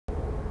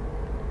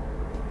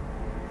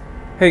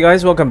Hey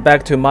guys, welcome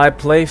back to my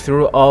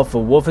playthrough of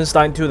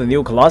Wolfenstein II, the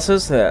new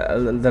Colossus.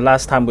 The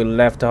last time we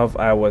left off,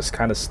 I was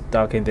kind of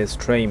stuck in this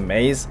train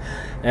maze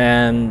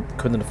and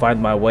couldn't find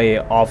my way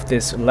off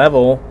this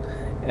level.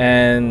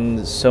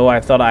 And so I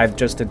thought I'd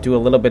just do a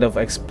little bit of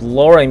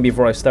exploring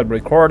before I start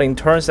recording.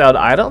 Turns out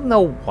I don't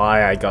know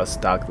why I got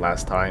stuck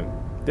last time.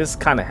 This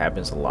kind of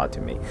happens a lot to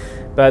me.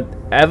 But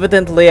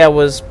evidently I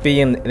was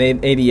being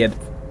an idiot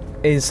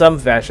in some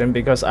fashion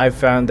because I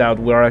found out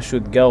where I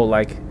should go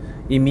like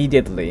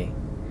immediately.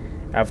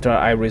 After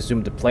I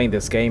resumed playing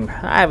this game.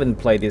 I haven't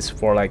played this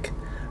for like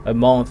a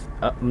month,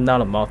 not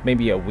a month,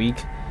 maybe a week.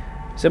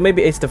 So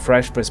maybe it's the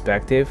fresh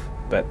perspective.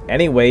 But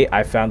anyway,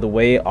 I found the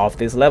way off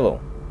this level.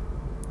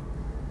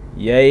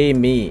 Yay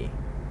me.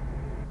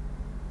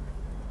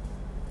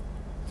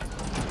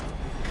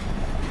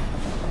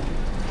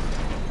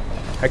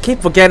 I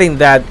keep forgetting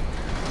that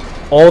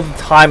all the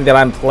time that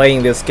I'm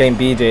playing this game,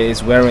 BJ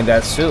is wearing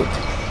that suit.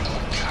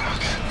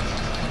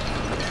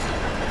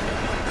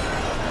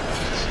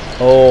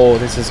 Oh,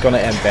 this is gonna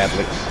end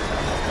badly.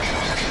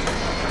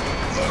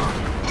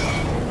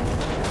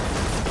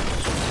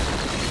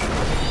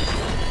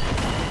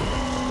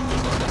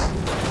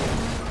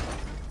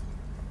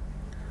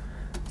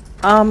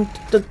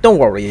 Don't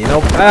worry, you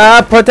know.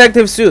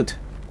 Protective suit.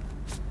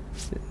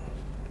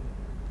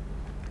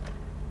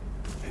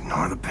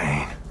 Ignore the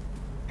pain.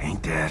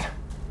 Ain't dead.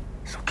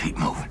 So keep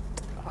moving.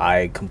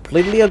 I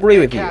completely agree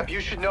with Cap, you.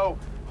 You should know.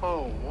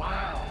 Oh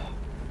wow.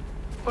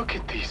 Look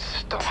at these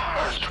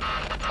stars.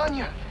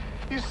 Anya,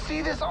 you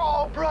see this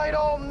all bright,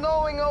 all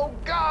knowing? Oh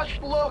gosh,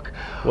 look.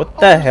 What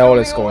the hell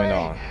is going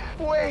on?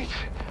 Wait.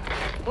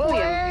 William,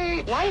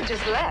 Wait. why you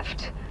just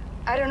left?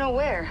 I don't know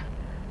where.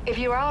 If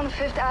you are on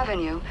 5th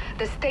Avenue,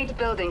 the State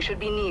Building should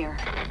be near.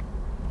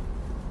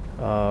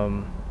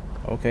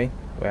 Okay.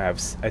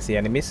 I see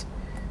enemies.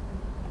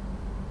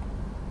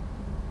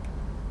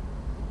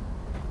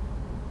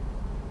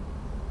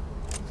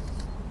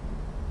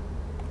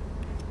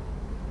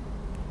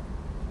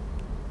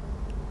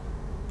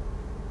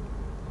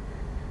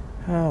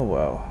 Oh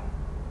well.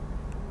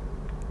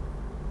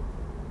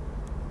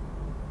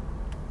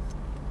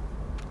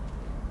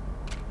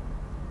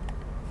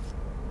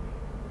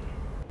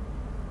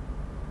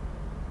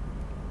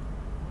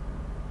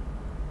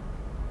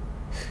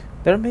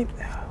 There may...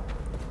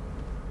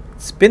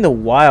 It's been a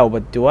while,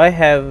 but do I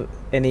have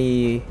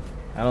any,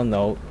 I don't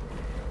know,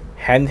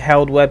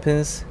 handheld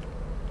weapons?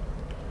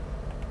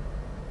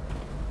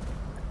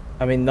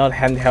 I mean, not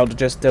handheld,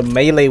 just the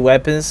melee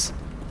weapons.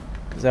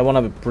 Because I want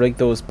to break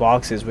those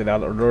boxes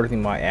without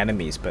alerting my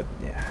enemies, but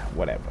yeah,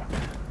 whatever.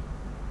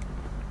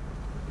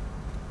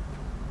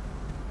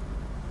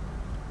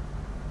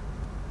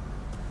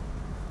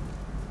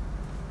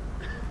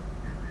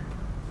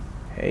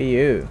 Hey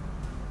you.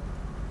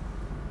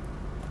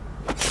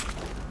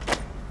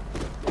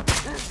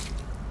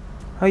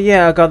 Oh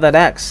yeah, I got that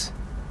axe.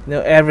 You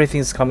know,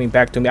 everything's coming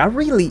back to me. I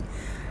really...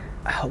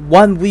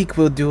 1 week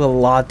will do a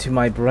lot to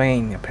my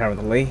brain,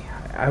 apparently.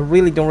 I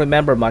really don't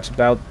remember much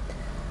about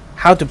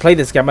how to play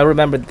this game. I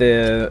remember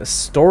the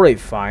story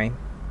fine.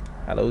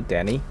 Hello,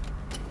 Danny.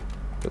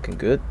 Looking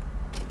good.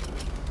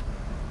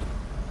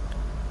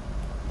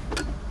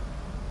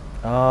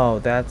 Oh,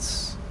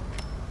 that's...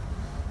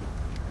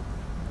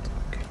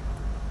 Okay.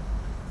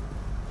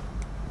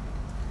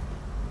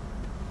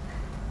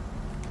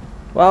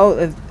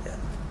 Well,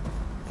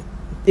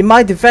 in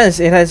my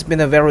defense, it has been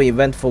a very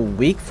eventful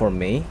week for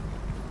me.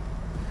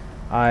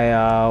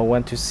 I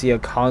went to see a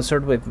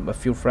concert with a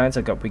few friends.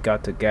 We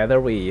got together.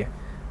 We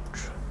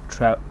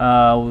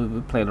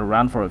played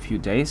around for a few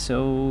days,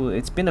 so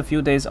it's been a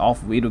few days off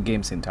video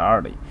games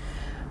entirely.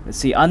 Let's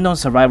see, Unknown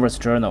Survivor's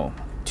Journal.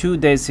 2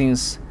 days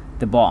since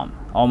the bomb.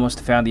 Almost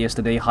found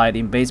yesterday, hide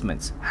in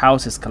basements.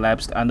 Houses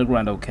collapsed,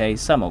 underground okay,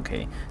 some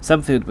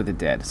filled with the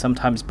dead.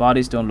 Sometimes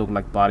bodies don't look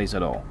like bodies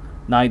at all.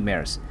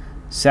 Nightmares.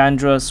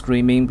 Sandra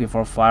screaming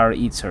before fire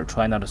eats her,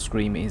 try not to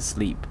scream in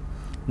sleep.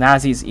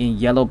 Nazis in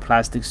yellow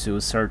plastic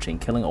suits searching,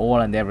 killing all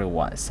and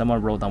everyone.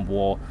 Someone wrote on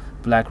wall,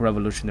 Black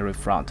Revolutionary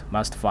Front,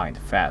 must find,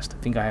 fast.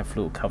 Think I have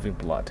flu, coughing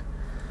blood.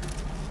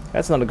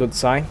 That's not a good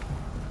sign.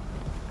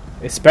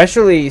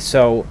 Especially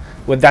so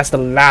when that's the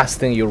last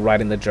thing you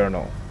write in the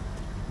journal.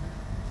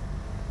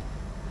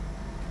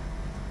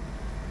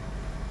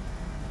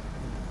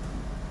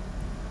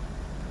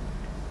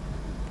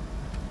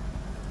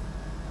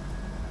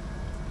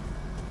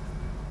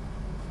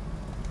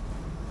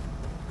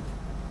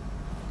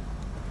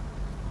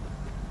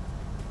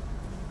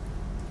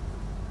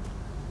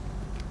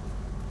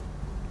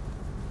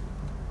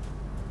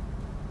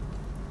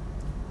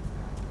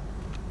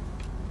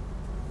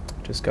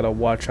 Just gotta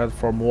watch out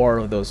for more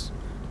of those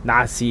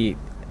Nazi,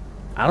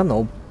 I don't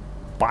know,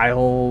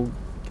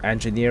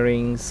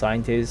 bioengineering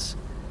scientists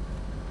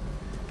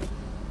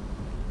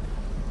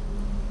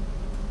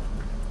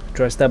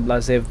dressed up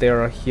as if they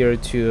are here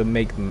to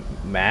make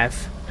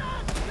math.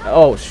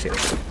 Oh shit,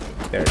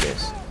 there it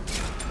is.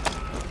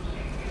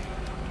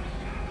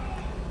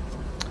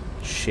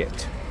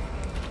 Shit.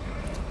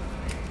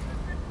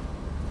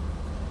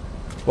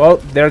 Well,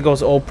 there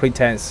goes all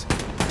pretense.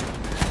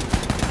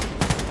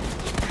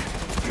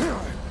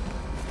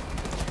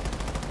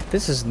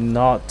 This is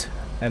not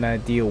an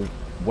ideal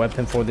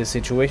weapon for this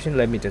situation.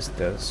 Let me just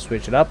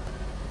switch it up.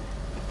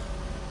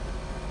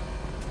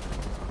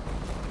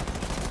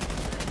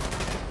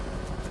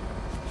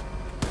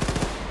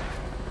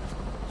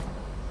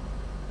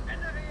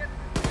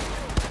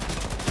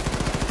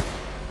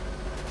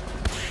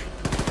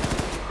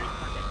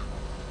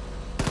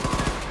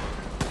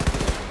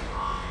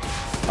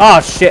 Oh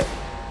shit!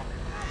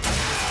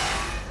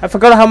 I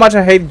forgot how much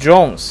I hate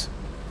drones.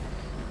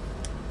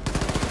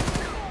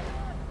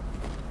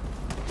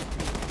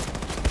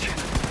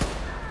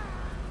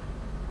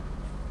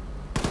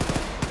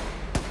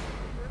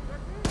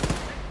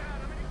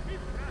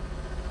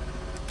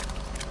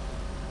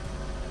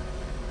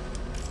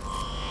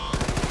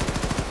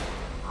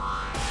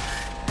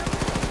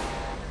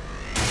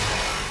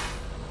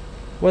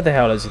 What the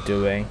hell is he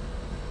doing?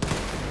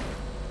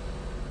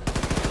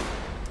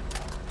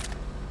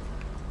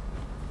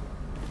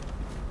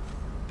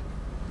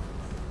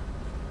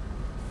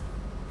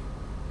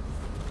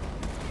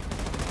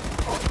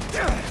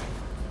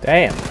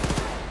 Damn.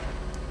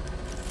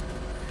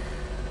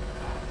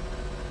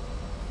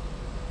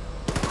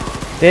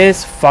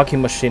 This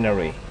fucking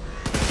machinery.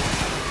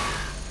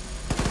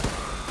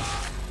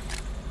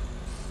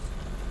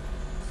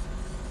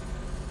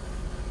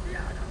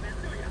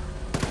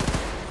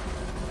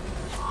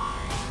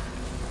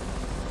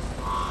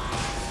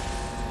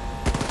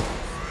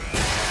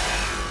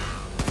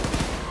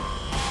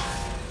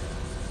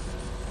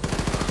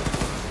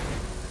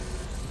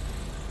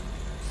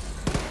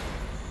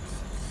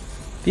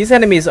 These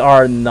enemies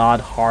are not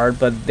hard,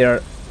 but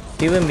they're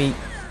giving me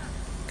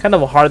kind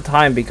of a hard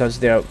time because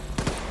they're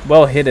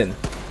well hidden.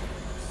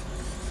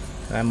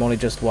 I'm only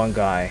just one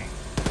guy.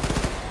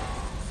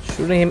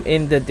 Shooting him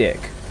in the dick.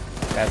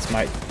 That's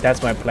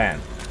my plan.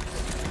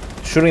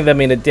 Shooting them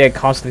in the dick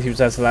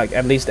constitutes as like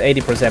at least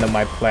 80% of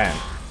my plan.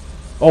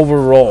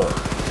 Overall.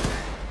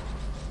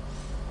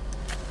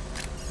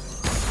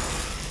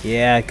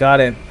 Yeah,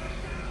 got it.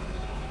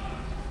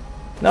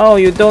 No,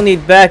 you don't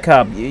need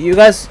backup. You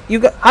guys,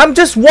 I'm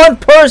just one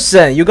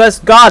person. You guys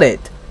got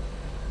it.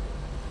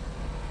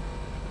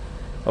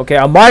 Okay,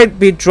 I might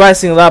be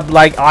dressing up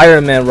like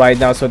Iron Man right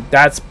now, so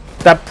that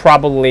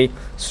probably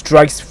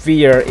strikes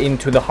fear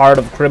into the heart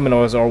of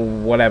criminals or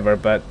whatever,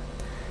 but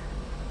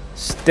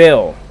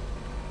still.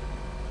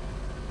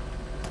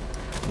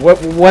 What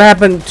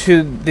happened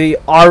to the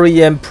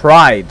REM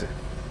pride?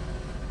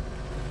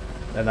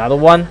 Another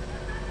one?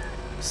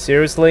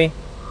 Seriously?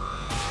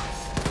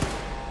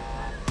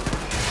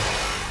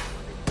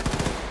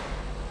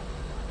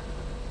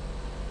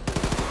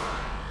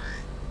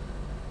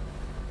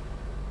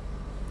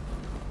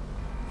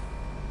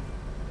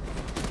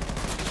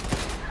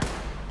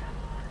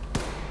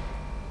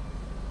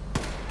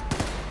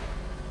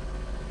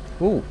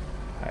 Ooh,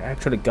 I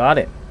actually got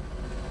it.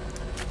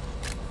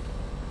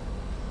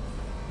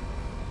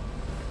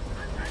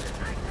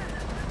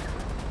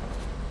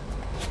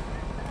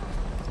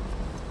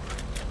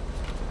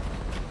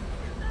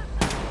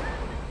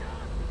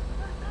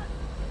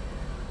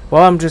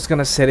 Well, I'm just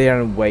gonna sit here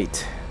and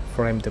wait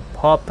for him to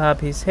pop up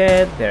his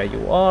head. There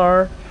you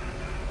are.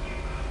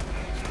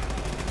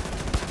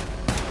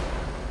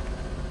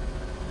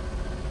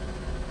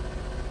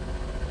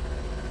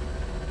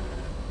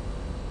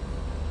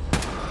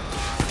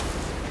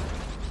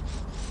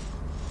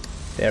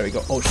 There we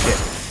go. Oh shit.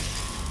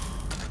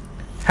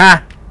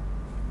 Ha!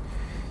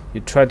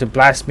 You tried to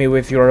blast me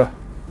with your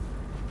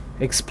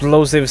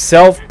explosive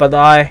self, but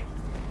I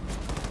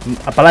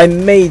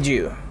made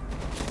you.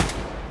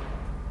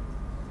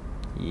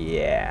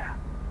 Yeah.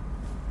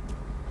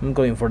 I'm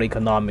going for the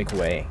economic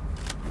way.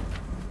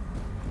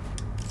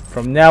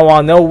 From now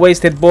on, no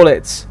wasted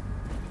bullets.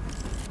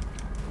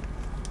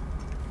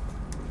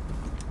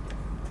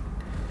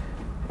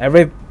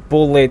 Every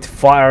bullet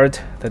fired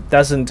that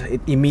doesn't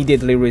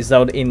immediately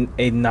result in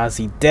a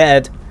Nazi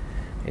dead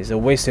is a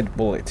wasted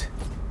bullet.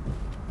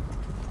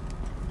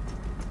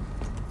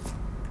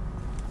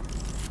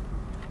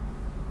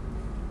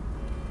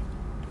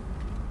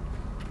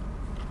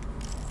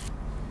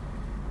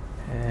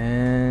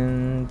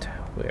 And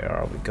where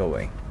are we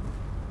going?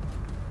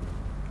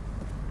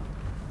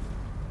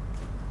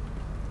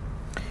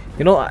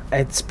 You know,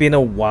 it's been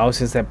a while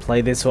since I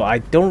played this, so I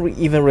don't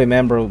even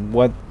remember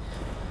what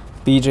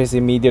BJ's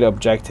immediate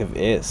objective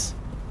is.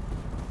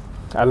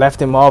 I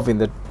left him off in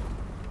the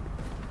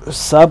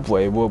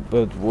subway,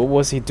 but what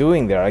was he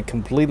doing there? I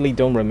completely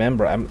don't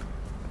remember. I'm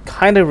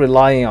kind of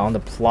relying on the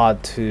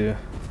plot to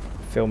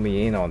fill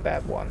me in on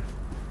that one.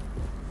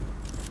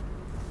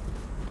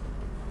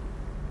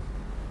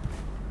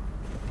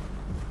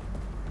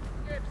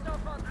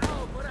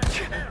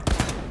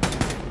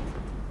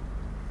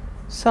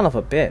 Son of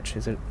a bitch,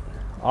 is an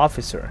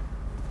officer.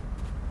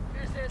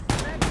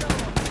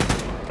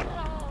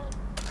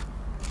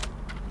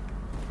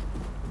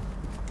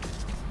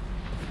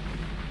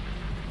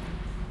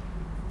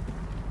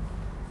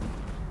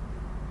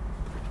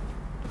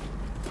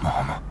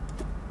 Mama,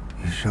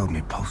 you showed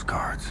me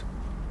postcards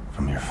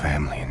from your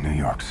family in New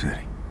York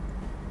City.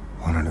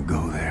 Wanted to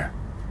go there.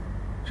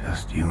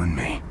 Just you and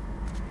me.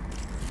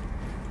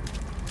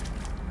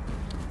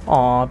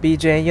 Aw,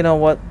 BJ, you know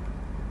what?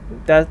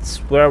 That's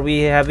where we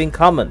have in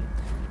common.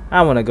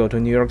 I want to go to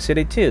New York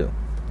City too.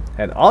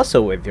 And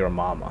also with your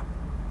mama.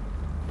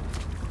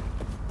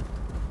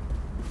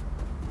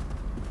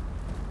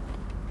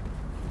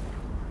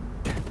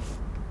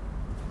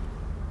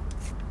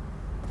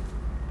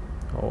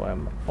 Oh,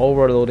 I'm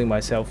overloading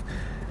myself.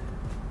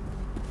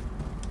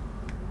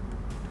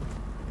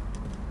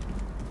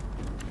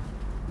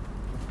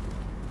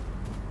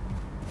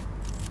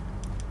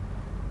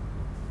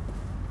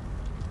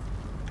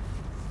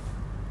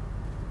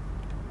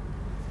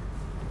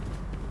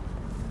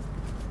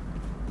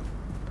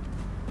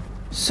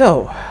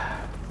 So,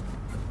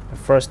 the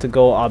first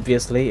goal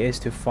obviously is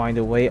to find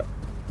a way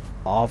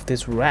off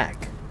this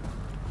rack.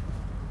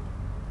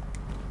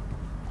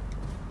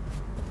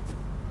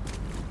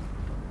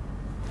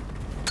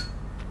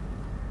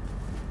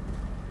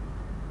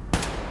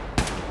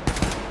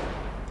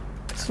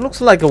 This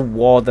looks like a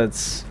wall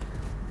that's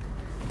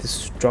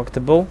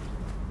destructible.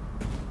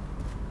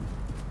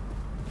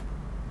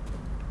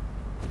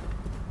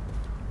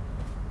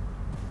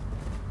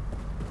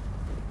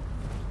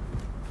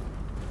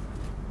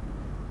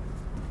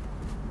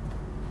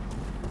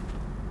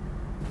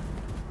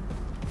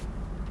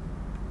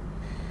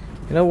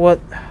 You know what?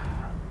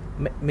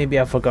 Maybe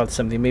I forgot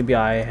something. Maybe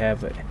I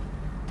have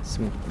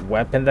some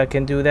weapon that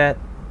can do that.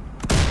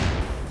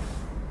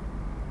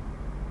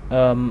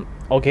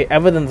 Okay,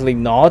 evidently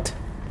not.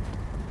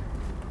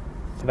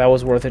 That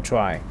was worth a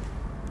try,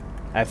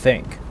 I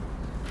think.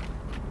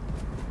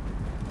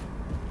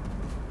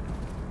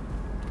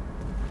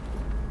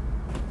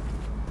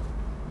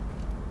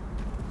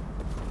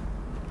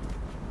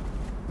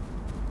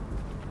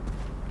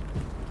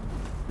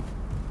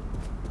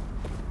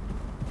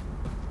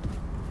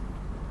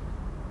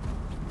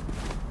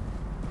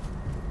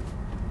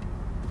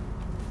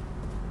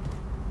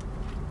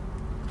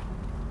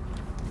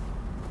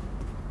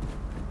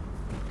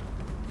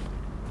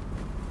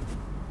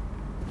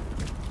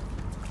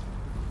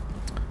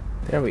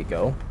 There we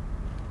go.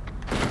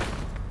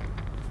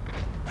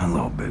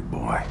 Hello, big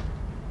boy.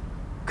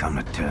 Come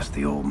to test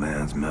the old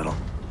man's mettle.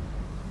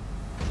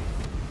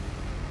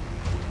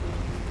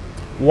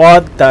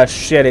 What the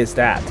shit is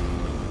that?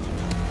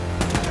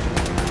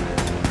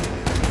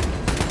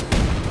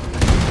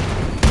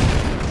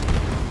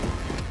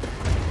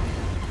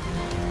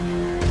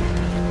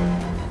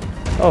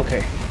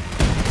 Okay.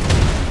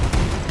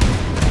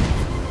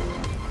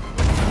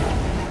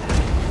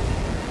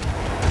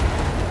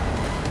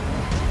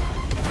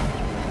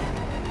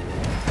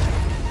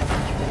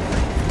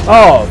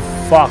 Oh,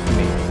 fuck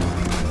me.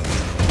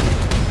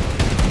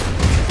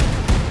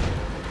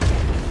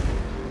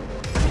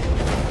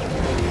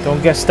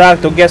 Don't get stuck,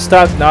 don't get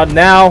stuck, not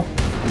now.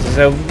 This is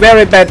a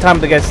very bad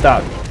time to get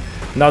stuck.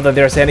 Not that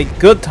there's any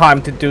good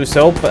time to do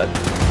so, but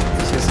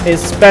this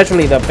is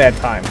especially the bad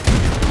time.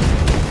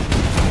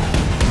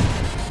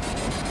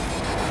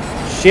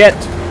 Shit.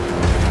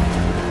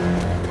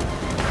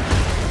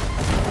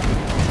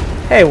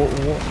 Hey,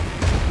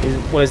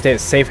 what is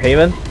this? Safe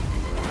haven?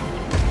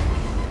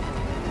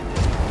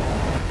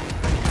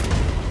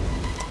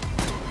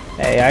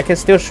 Hey, I can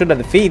still shoot at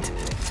the feet.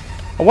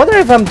 I wonder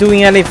if I'm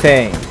doing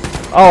anything.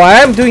 Oh, I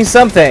am doing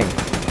something.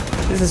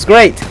 This is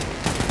great.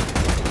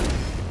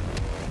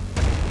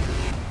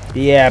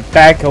 Yeah,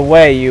 back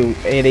away, you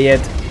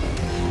idiot.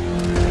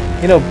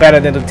 You know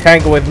better than to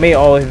tangle with me.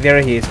 Oh, there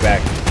he is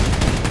back.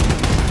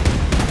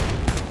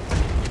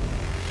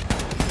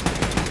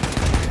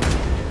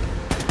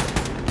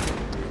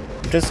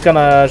 I'm just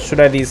gonna shoot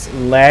at these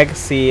legs,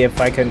 see if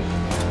I can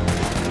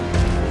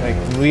like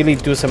really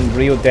do some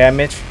real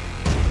damage.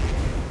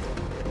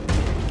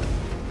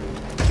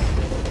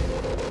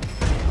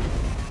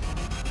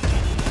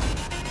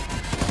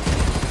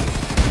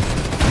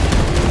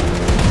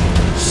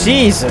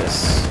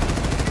 Jesus.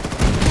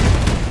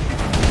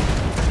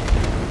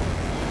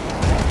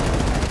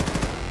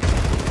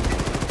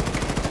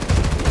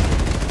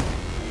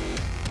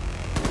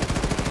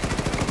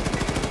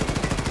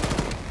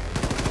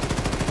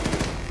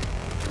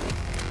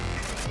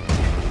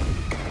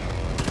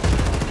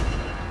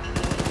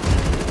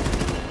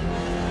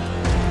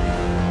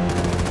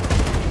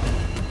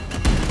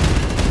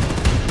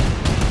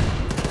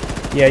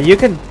 Yeah, you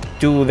can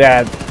do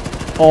that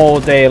all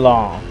day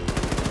long.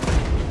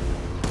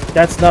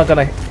 That's not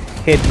gonna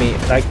hit me,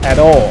 like, at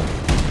all.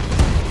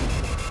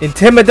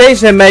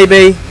 Intimidation,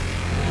 maybe,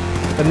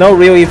 but no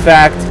real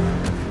effect.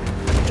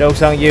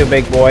 Joke's on you,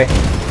 big boy.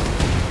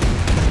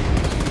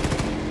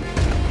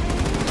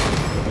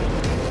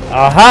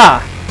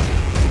 Aha!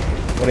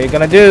 What are you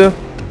gonna do?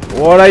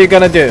 What are you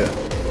gonna do?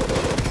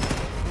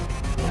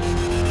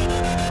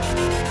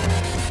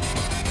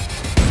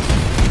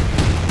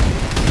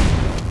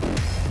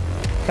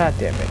 God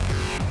damn it.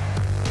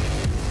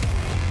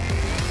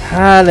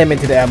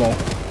 Limited ammo.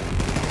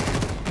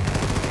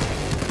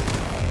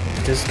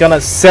 Just gonna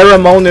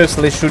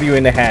ceremoniously shoot you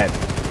in the head.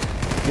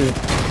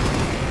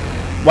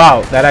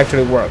 Wow, that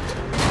actually worked.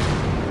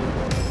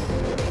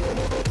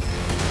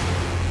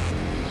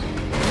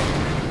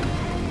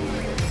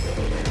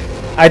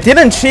 I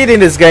didn't cheat in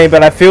this game,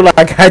 but I feel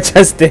like I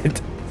just did.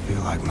 I feel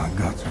like my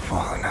guts are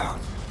falling out.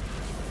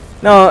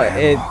 No,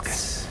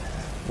 it's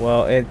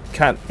well, it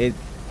can't.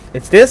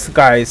 It's this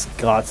guy's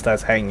guts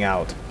that's hanging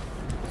out.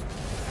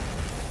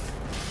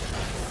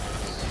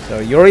 So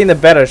you're in a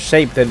better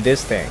shape than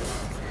this thing.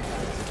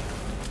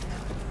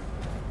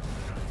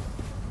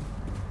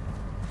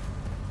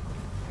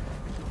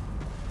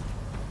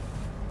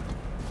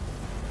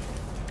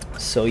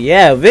 So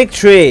yeah,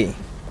 victory!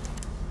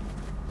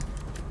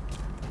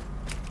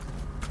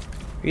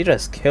 We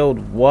just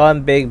killed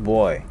one big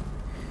boy.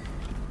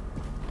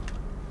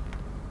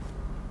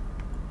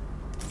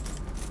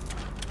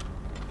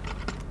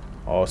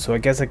 Oh, so I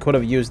guess I could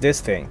have used this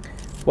thing.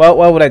 Well,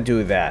 why would I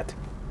do that?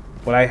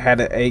 When I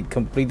had a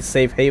complete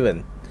safe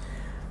haven.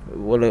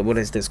 What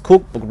is this?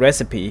 Cookbook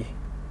recipe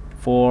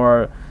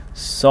for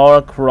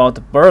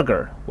sauerkraut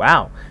burger.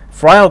 Wow.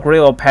 Fry or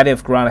grill a patty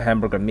of ground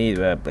hamburger meat.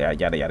 Yada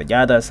yada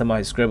yada. Someone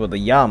has scribbled the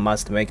yarn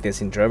must make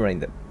this in German in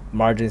the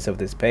margins of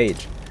this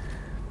page.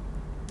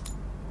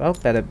 Well,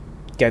 better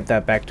get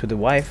that back to the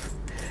wife.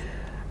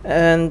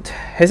 And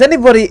has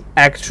anybody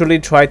actually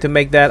tried to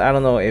make that? I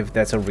don't know if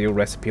that's a real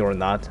recipe or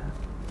not.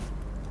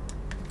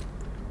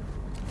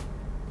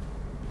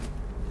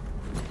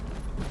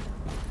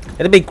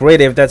 It'd be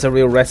great if that's a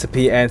real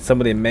recipe and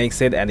somebody makes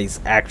it and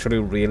it's actually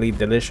really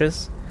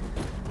delicious.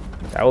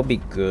 That would be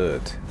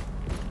good.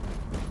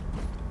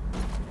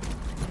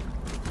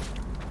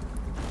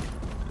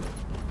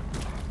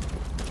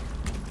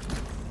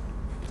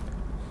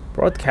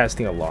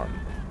 Broadcasting alarm.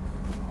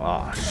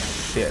 Oh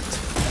shit.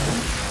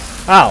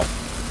 Ow.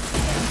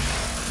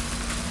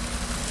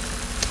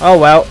 Oh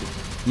well,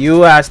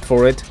 you asked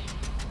for it.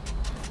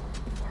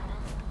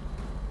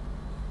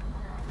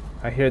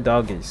 I hear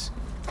doggies.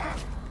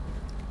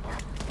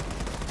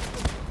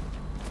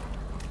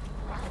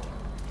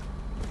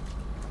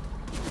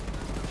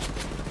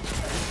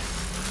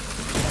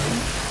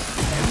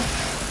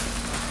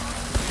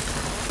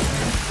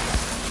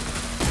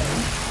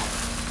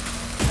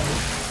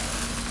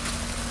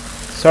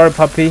 Sorry,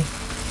 puppy.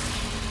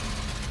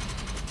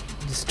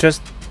 It's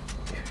just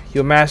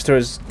your master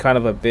is kind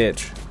of a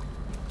bitch.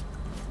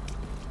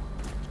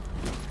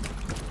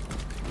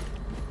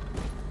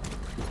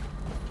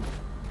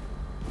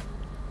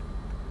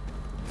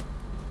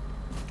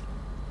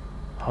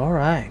 All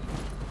right.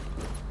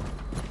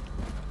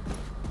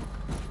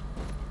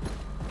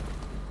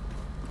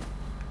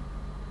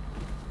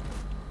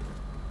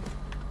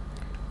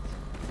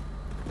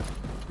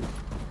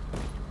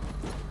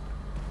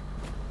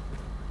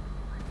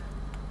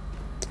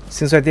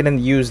 Since I didn't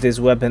use this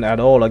weapon at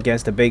all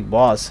against the big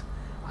boss,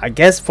 I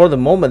guess for the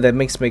moment that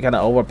makes me kind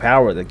of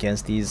overpowered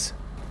against these,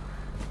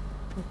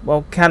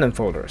 well, cannon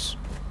folders.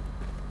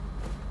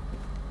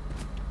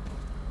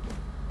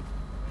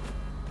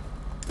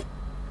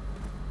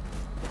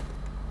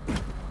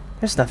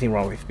 There's nothing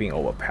wrong with being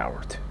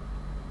overpowered.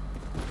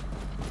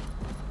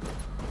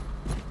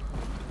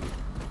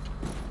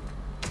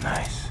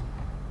 Nice.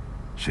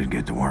 Should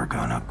get to work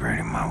on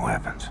upgrading my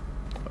weapons.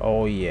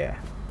 Oh yeah.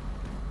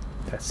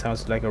 That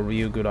sounds like a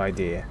real good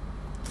idea.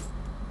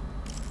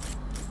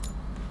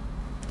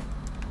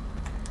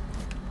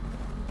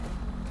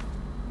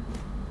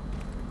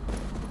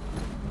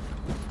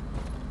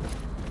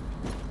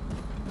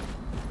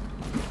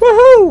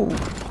 Woohoo!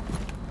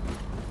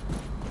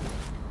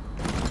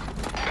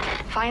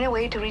 Find a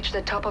way to reach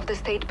the top of the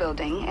state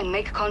building and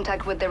make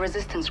contact with the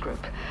resistance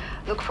group.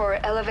 Look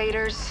for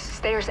elevators,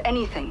 stairs,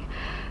 anything.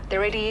 The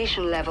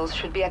radiation levels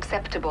should be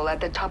acceptable at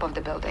the top of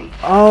the building.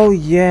 Oh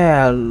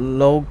yeah,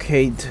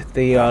 locate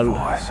the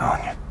Boy,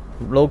 Sonya.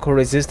 local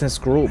resistance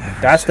group.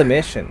 That's the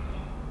mission.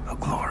 A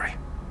glory.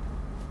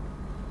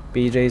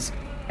 BJ's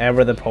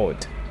ever the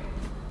poet,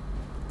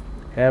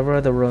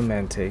 ever the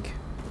romantic.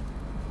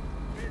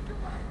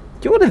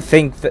 You wouldn't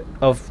think that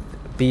of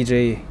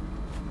BJ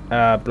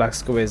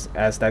Blazkowicz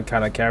as that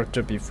kind of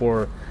character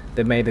before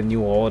they made a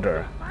new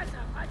order.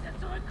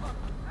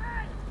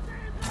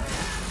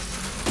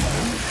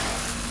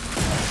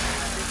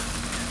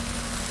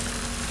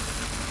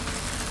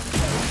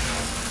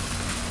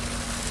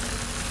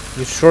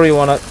 You sure you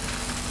wanna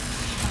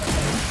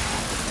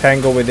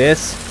tangle with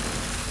this?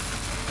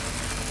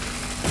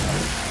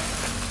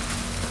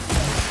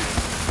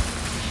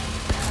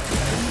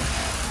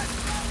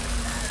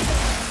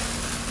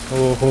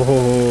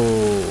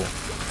 Oh,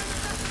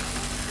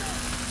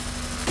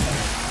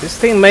 this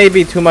thing may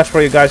be too much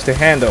for you guys to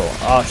handle.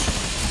 Oh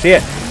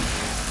shit.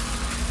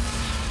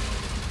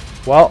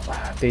 Well,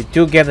 they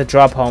do get a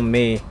drop on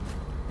me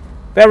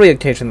very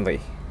occasionally.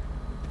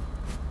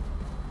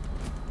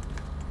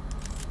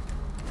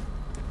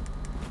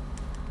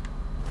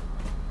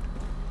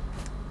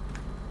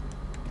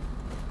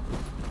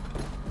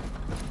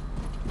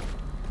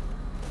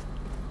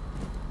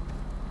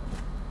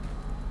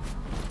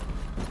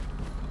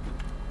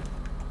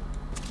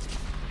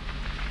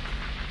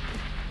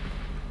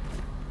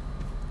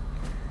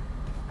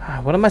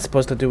 What am I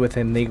supposed to do with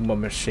the Enigma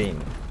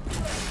machine?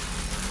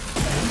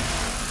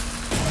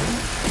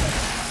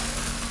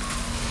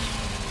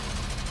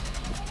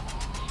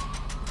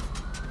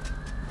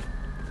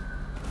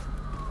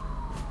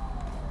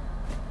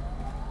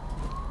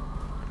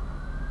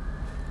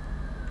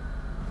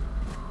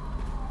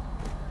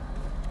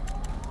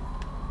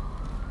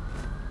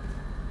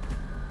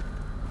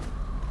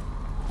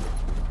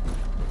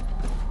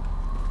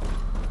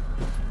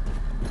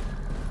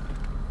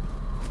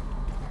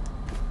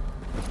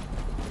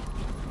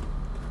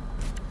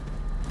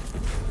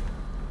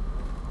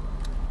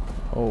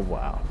 Oh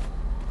wow.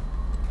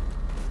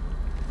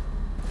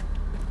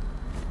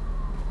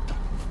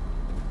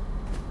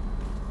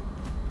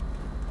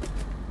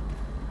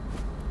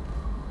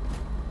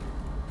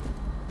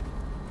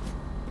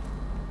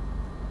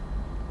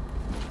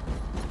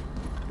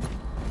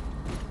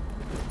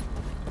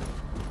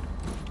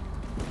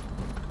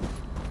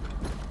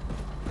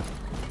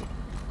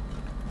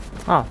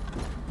 Ah,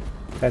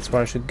 that's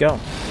where I should go.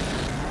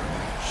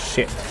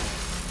 Shit.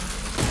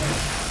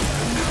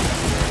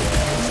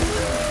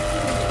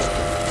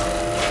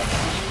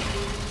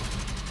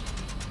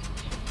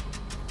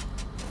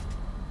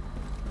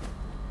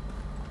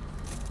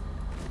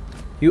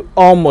 You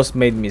almost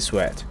made me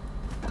sweat.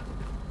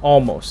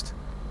 Almost.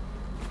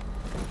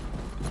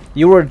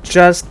 You were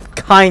just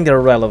kinda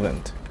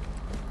relevant.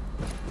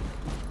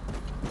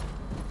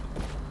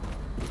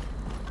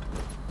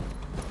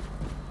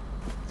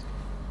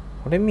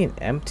 What do you mean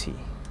empty?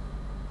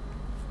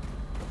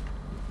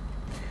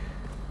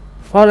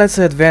 Well, let's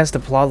advance the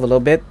plot a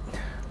little bit.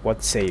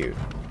 What say you?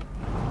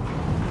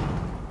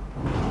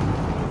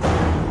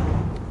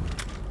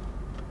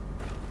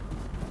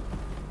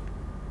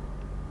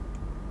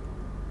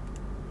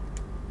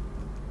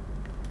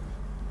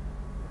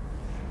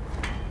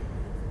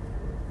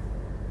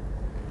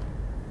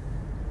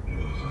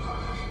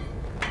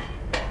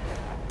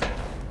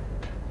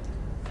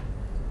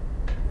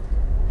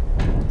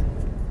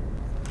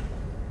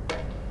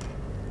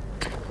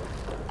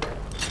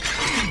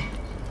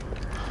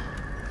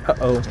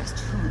 Uh-oh. Just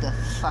who the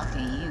fuck are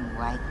you,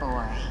 white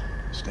boy?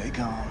 Stay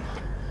calm.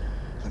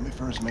 Let me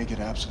first make it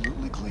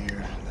absolutely clear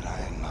that I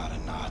am not a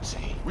Nazi.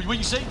 What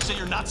you say? You say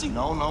you're a Nazi?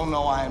 No,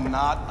 I am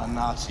not a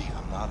Nazi.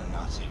 I'm not a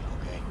Nazi,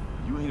 okay?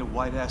 You ain't a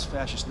white-ass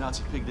fascist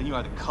Nazi pig, then you're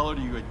either colored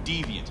or you're a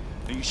deviant.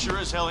 And you sure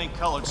as hell ain't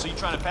colored, so you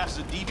trying to pass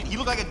as a deviant? He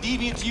look like a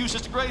deviant to you,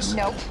 Sister Grace?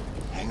 Nope.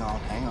 Hang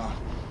on.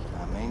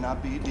 I may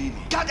not be a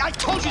deviant. God, I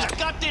told you he's a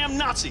goddamn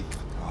Nazi!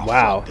 Oh,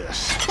 Wow. fuck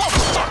this.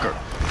 Motherfucker!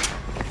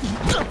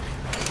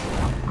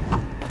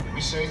 Let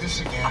me say this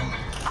again.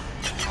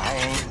 I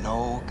ain't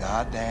no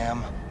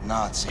goddamn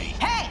Nazi.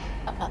 Hey!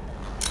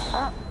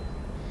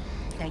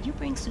 Now you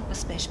bring Super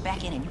Special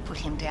back in and you put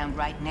him down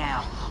right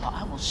now, or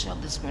I will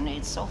shove this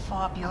grenade so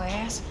far up your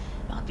ass,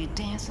 I'll be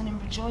dancing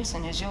and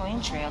rejoicing as your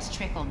entrails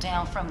trickle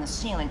down from the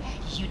ceiling.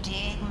 You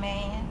dig,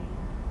 man?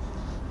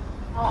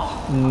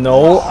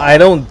 No, I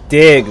don't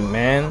dig,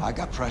 man. I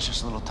got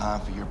precious little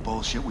time for your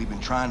bullshit. We've been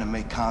trying to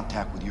make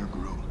contact with your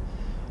group.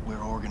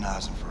 We're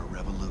organizing for a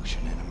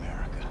revolution in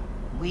America.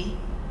 We?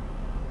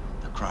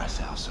 The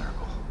Graceful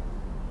Circle.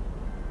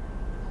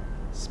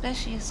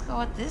 Especially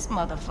escort this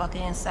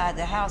motherfucker inside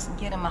the house and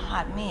get him a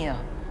hot meal.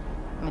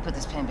 Let me put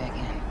this pen back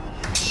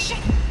in. Shit!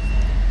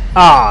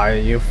 Ah,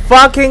 you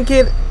fucking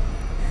kid.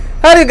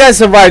 How do you guys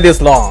survive this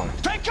long?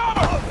 Take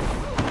cover!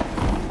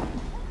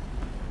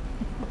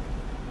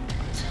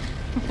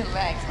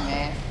 Relax,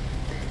 man.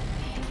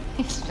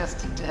 He's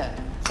just a duck.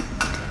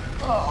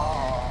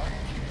 Oh,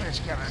 you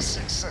bitch got a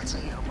sick sense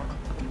of humor.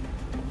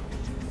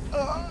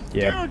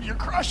 Yeah. Dude, you're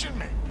crushing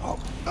me.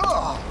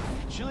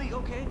 Chili,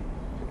 okay?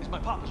 It's my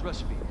papa's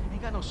recipe.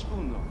 Ain't got no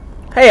spoon,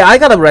 though. Hey, I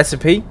got a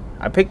recipe.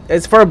 I picked.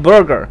 It's for a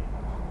burger.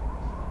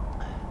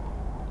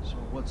 So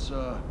what's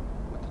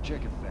with the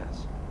chicken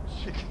fence?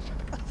 Chicken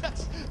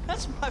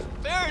that's my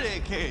Faraday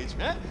cage,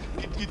 man.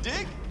 You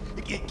dig?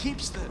 It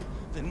keeps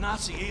the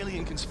Nazi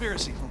alien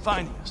conspiracy from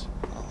finding us.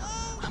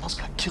 I almost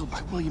got killed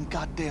by William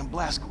goddamn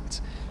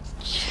Blazkowicz.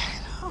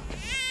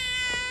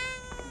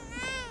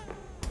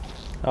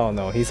 Oh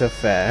no, he's a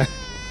fan.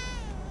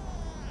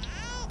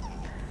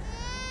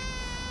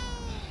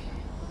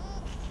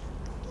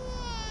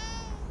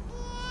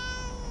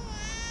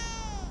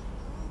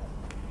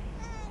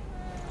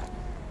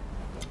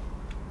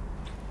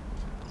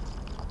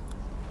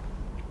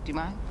 Do you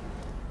mind?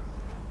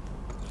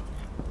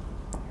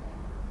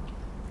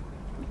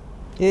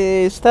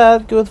 Is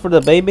that good for the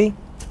baby?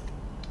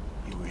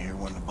 You were here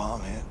when the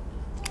bomb hit.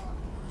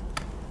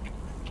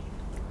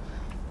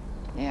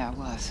 Yeah, I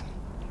was.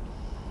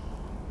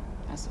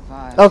 I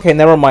survived. Okay,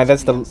 never mind.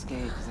 That's the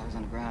Unscathed 'cause I was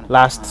underground at the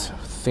last time.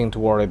 thing to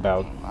worry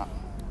about. Came up.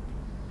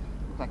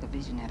 Looked like a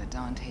vision out of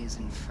Dante's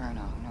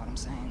Inferno, you know what I'm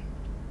saying?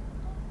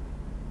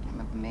 I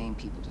remember Maine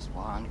people just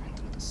wandering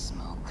through the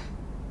smoke.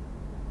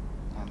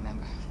 I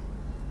remember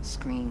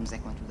screams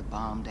echoing through the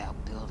bombed out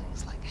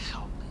buildings like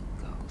howling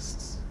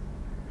ghosts.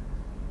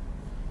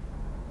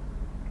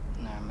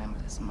 And I remember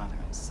this mother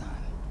and son.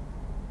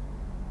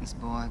 This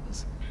boy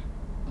was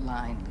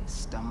blindly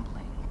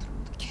stumbling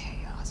through the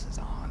chaos. His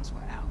arms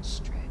were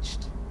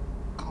outstretched,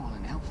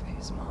 calling out for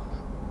his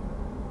mama.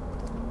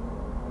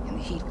 And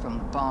the heat from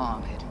the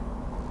bomb had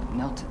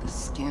melted the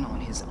skin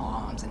on his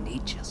arms, and they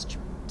just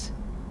drooped.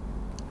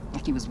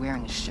 Like he was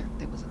wearing a shirt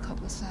that was a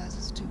couple of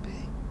sizes too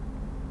big.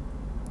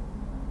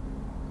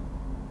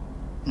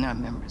 And I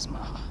remember his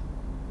mama.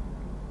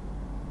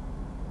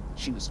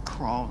 She was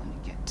crawling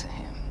to get to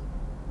him.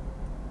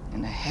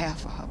 And the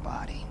half of her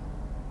body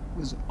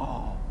was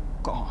all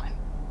gone.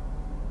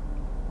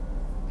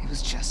 It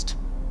was just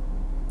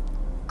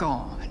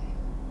gone.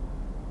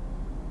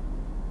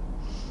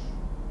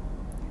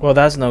 Well,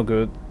 that's no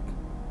good.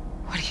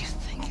 What are you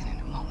thinking in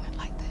a moment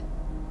like that?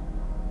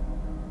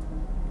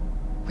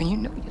 When you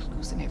know you're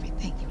losing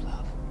everything you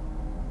love.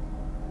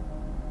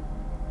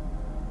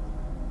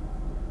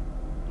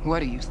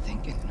 What are you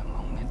thinking in a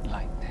moment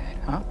like that,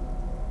 huh?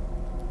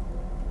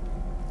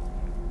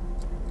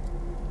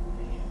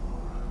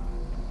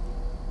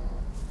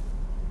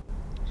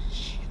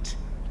 Shit.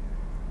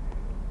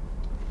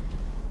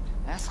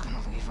 That's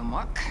gonna leave a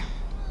mark.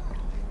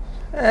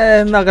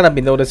 Not gonna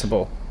be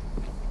noticeable.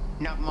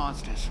 Not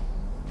monsters.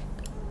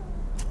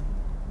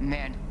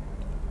 Men.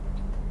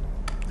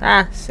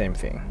 Ah, same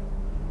thing.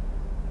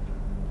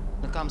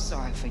 Look, I'm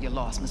sorry for your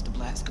loss, Mr.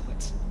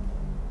 Blazkowicz.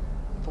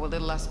 For a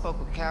little I spoke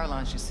with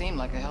Caroline, she seemed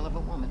like a hell of a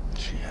woman.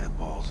 She had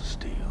balls of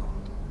steel.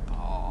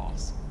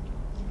 Balls.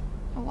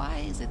 Why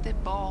is it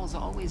that balls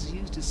are always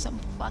used as some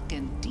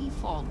fucking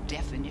default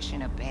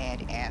definition of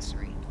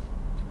badassery?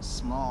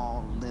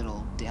 Small,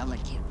 little,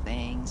 delicate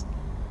things.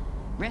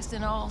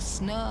 Resting all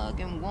snug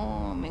and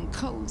warm and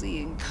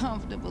cozy and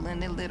comfortable in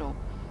their little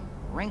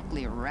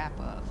wrinkly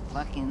wrapper of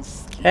fucking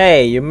skin.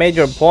 Hey, you made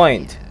your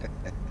point.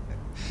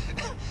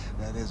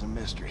 That is a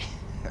mystery.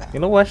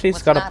 You know what?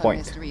 She's got a What's point.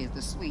 not a mystery is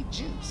the sweet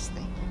juice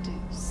they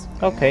produce.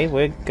 Okay,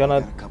 we're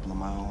gonna, Got a couple of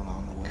my own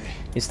on the way.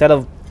 instead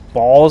of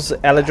balls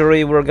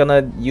allegory, we're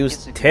gonna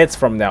use tits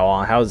from now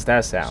on. How does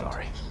that sound?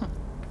 Sorry.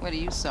 What are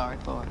you sorry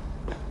for?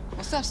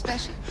 What's up,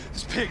 Special?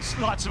 There's pigs,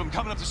 lots of them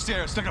coming up the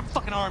stairs. They're like a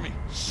fucking army.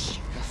 Shit,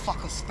 the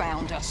fuckers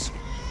found us.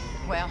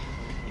 Well,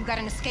 you got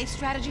an escape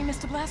strategy,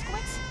 Mr.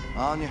 Blazkowicz?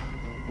 Anya,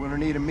 we're gonna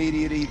need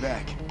immediate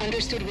evac.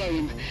 Understood,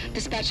 William.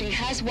 Dispatching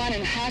Has 1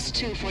 and Has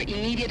 2 for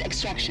immediate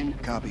extraction.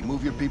 Copy.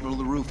 Move your people to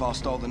the roof. I'll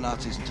stall the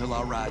Nazis until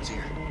our ride's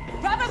here.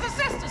 Brothers and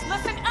sisters,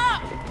 listen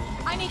up!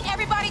 I need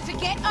everybody to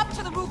get up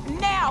to the roof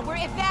now. We're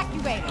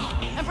evacuating.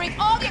 And bring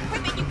all the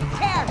equipment you can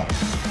carry.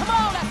 Come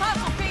on, let's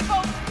hustle,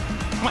 people!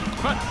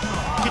 Come on.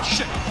 Get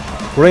your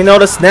shit. Bring all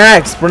the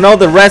snacks. Bring all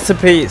the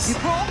recipes.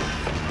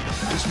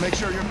 Just make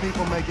sure your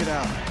people make it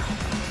out.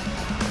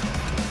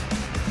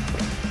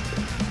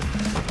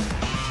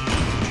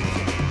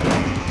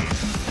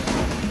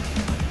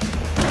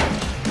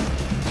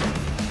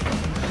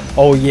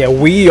 Oh yeah,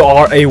 we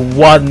are a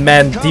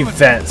one-man Come and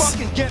defense.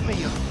 fucking get me,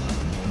 you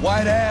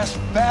white-ass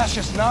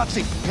fascist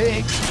Nazi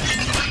pigs.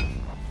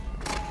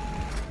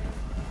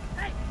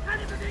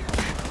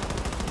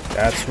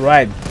 That's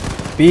right.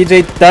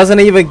 BJ doesn't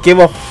even give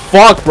a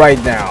fuck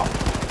right now.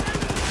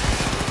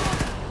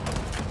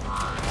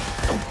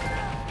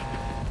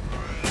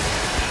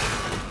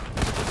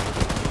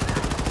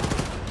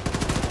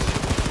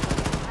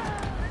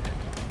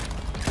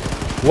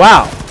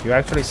 Wow, you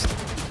actually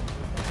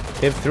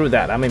lived through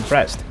that. I'm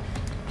impressed.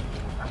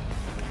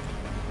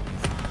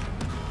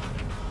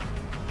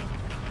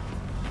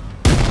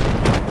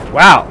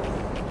 Wow.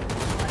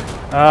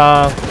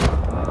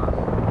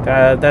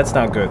 That's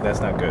not good.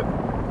 That's not good.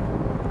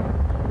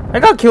 I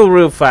got killed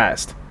real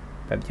fast.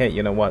 But hey,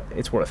 you know what?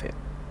 It's worth it.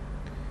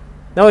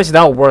 No, it's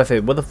not worth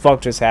it. What the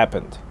fuck just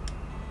happened?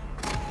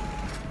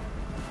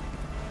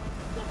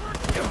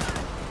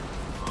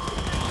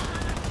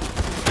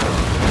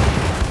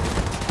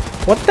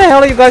 What the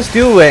hell are you guys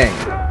doing?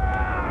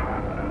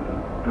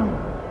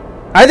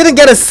 I didn't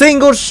get a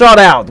single shot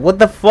out. What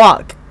the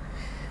fuck?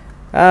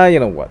 You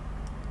know what?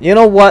 You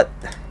know what?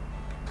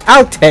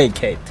 I'll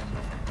take it.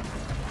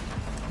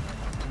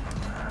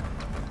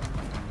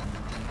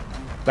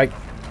 Like,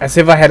 as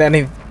if I had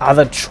any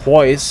other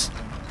choice.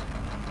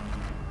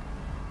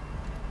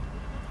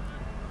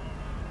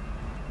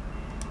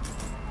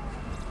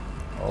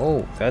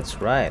 Oh, that's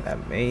right. I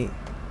may...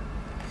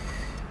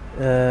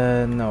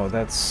 no,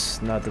 that's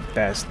not the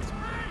best.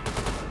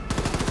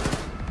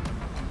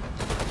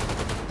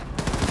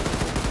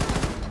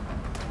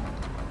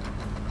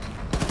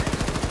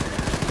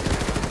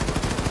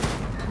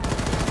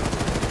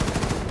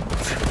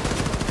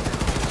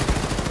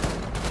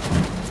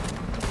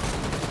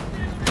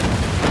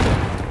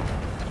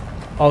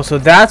 Oh, so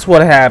that's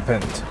what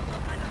happened.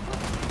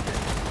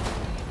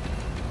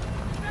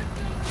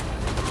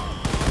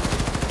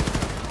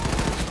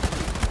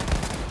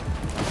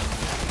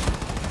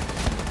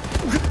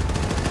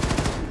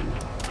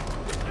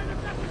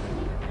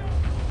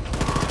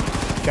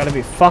 You gotta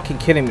be fucking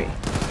kidding me.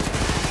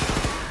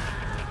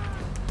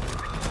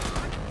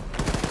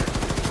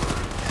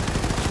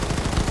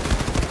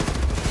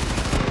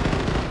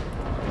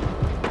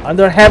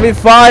 Under heavy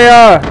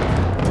fire!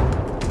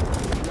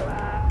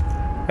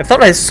 I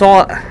thought I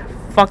saw a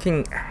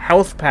fucking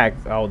health pack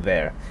out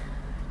there.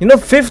 You know,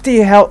 50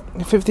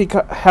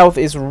 health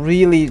is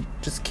really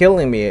just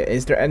killing me.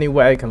 Is there any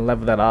way I can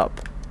level that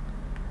up?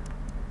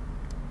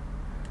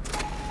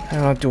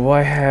 Do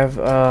I have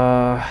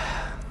I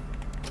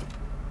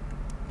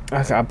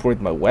can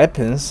upgrade my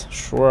weapons,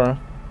 sure.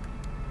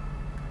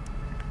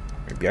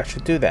 Maybe I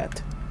should do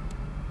that.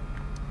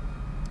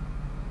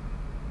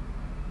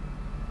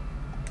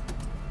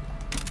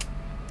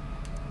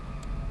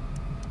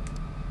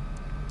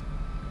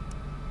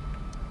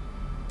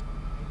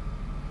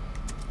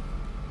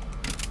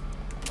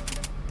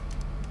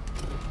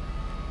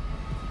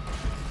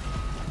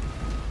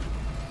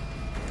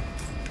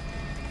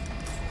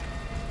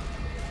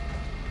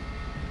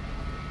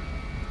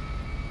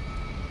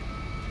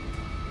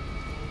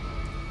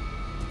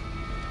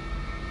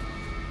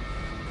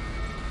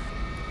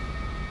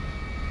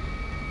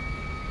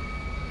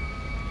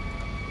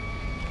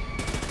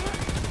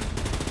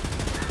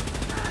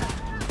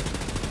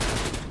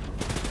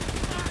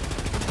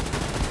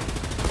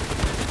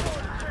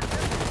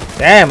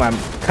 Damn, I'm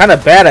kind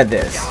of bad at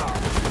this.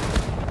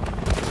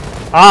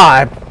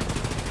 Ah, I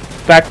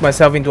backed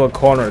myself into a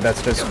corner.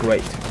 That's just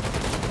great.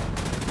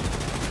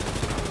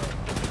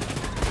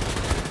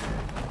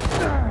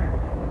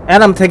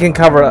 And I'm taking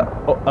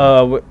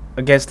cover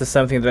against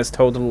something that's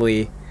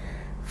totally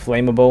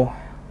flammable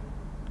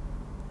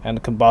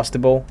and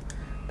combustible.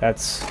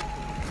 That's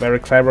very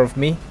clever of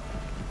me.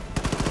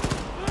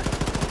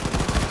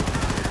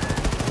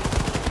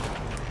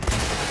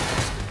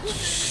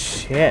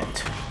 Shit.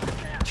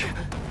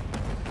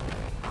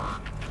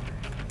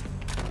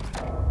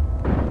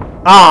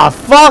 Ah,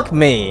 fuck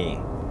me!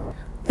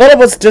 Thought it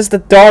was just a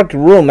dark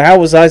room. How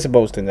was I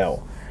supposed to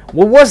know?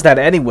 What was that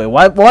anyway?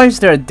 Why is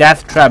there a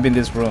death trap in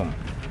this room?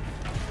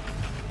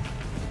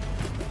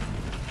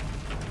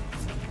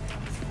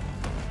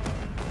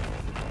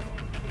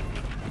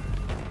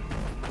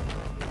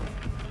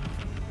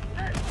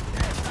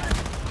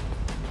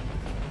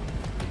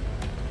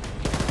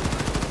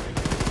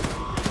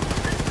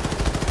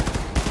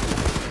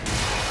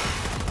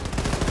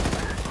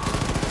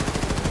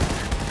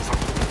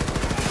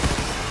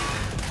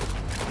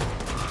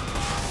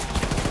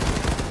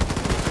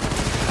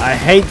 I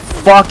hate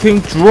fucking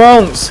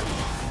drones!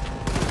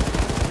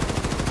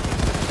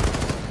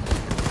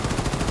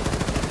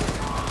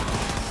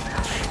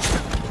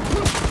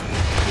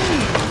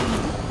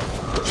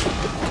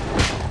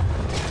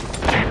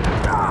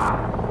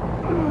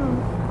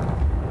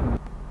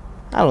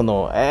 I don't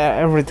know,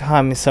 every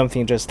time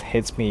something just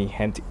hits me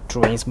and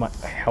drains my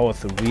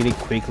health really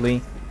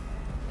quickly.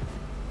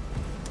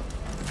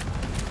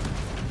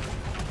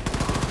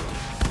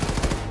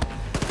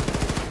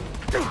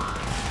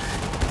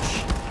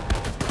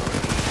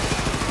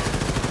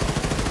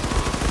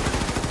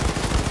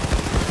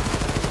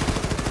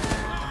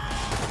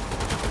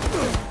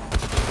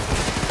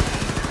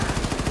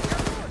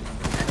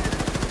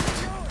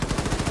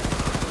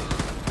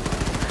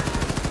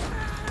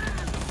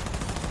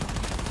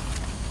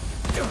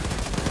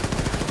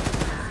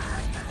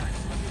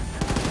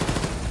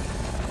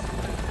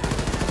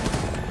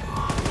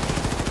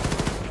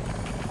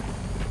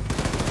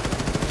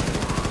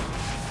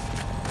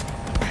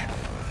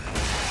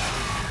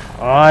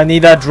 Oh, I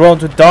need that drone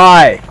to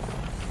die.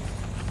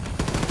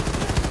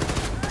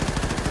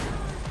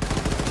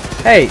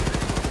 Hey,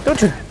 don't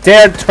you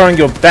dare turn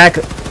your back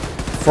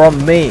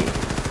from me.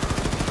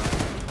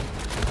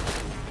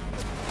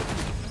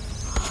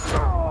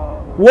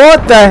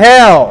 What the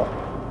hell?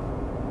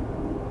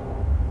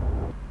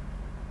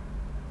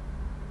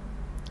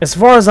 As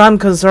far as I'm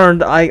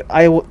concerned, I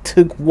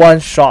took one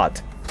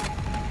shot.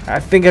 I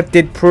think I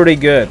did pretty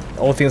good,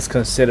 all things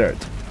considered.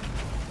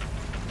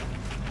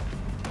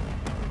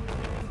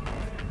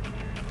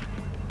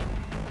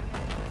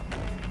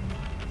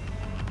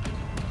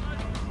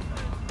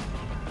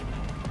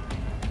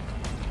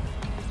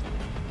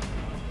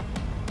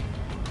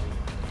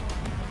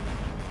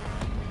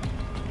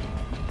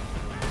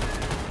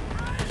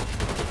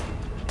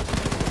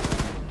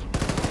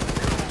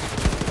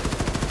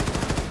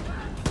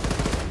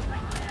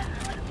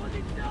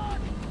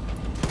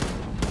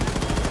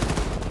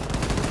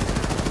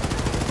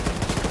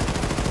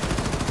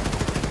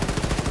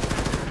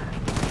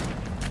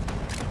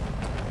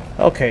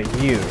 Okay,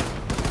 you.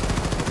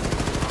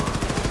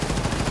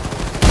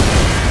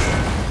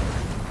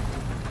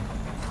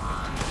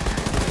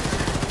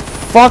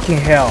 Fucking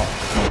hell.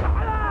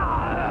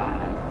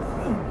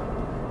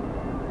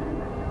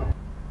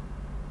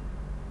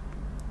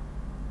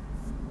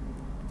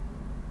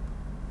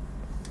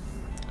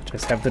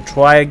 Just have to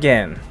try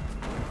again.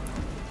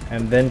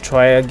 And then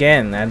try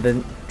again. And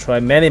then try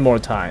many more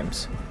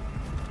times.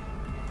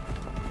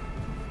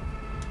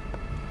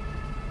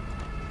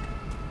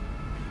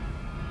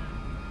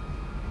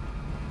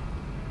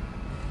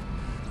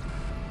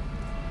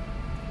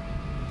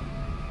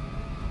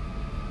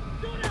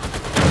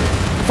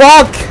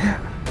 Fuck!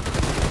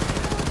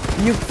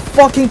 You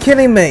fucking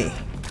kidding me?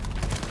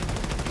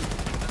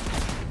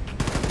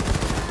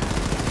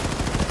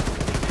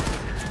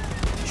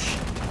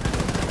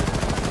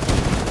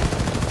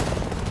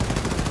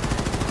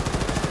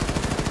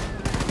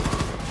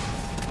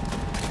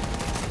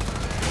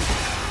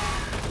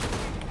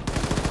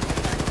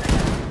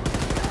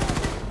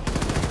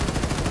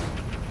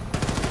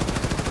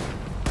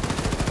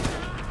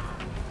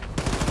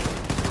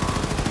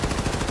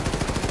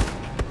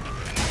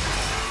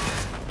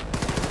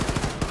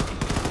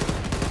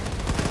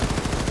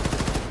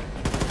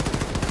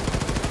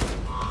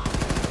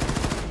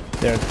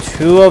 There are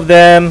two of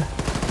them.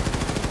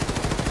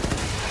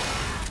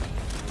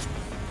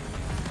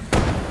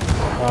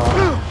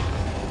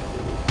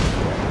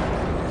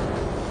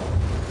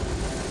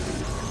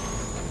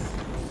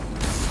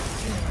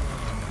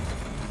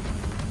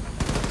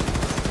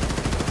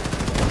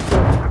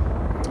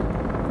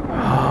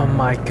 Oh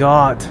my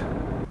god.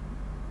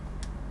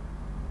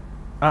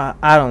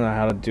 I don't know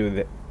how to do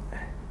that.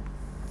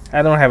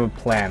 I don't have a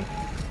plan.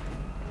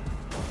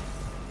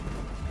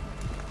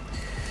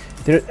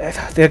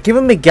 They're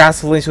giving me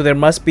gasoline, so there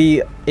must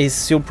be a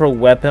super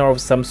weapon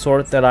of some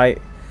sort that I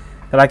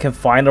that I can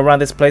find around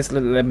this place.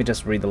 Let me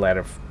just read the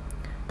letter.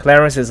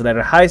 Clarence's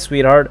letter. Hi,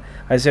 sweetheart.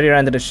 I sit here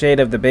under the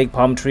shade of the big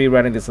palm tree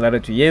writing this letter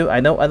to you.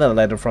 I know another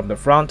letter from the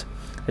front.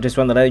 I just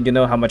want to let you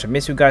know how much I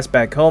miss you guys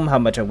back home, how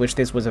much I wish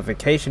this was a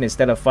vacation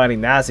instead of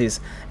fighting Nazis,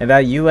 and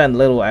that you and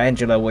little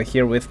Angela were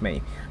here with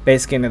me,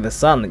 basking in the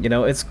sun. You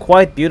know, it's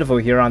quite beautiful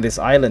here on this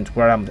island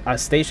where I'm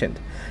stationed.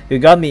 You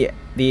got the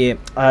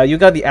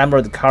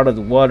emerald-colored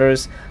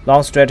waters,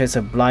 long stretches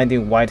of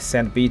blinding white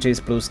sand beaches,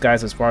 blue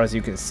skies as far as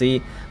you can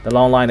see, the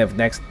long line of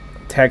next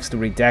text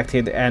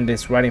redacted, and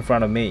it's right in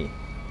front of me.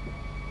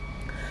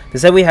 They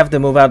said we have to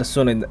move out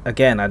soon, and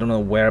again, I don't know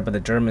where, but the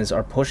Germans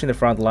are pushing the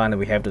front line and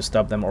we have to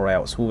stop them, or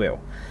else who will?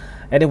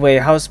 Anyway,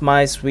 how's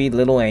my sweet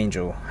little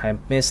angel? I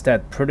miss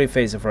that pretty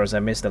face of hers. I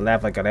miss the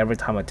laugh I got every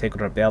time I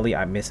tickled her belly.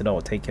 I miss it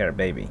all. Take care,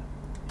 baby.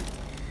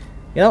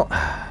 You know,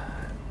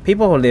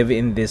 people who live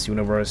in this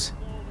universe,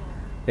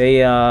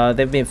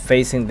 they've been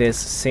facing this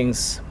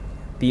since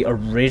the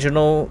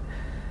original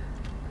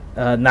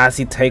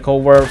Nazi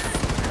takeover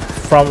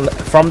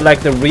from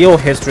like the real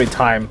history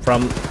time,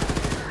 from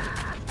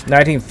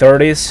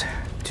 1930s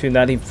to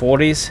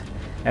 1940s,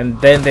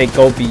 and then they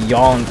go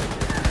beyond.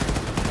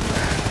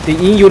 The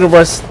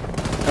in-universe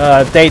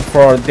date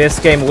for this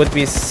game would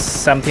be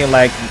something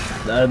like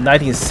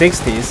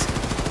 1960s.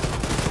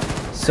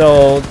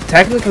 So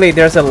technically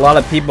there's a lot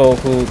of people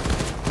who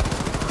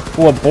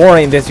were born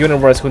in this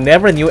universe who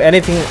never knew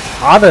anything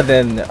other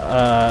than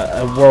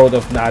a world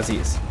of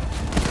Nazis.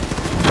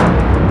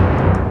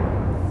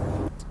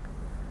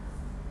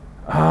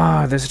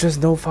 There's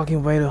just no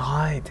fucking way to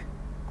hide.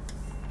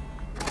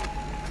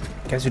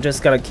 Guess you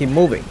just gotta keep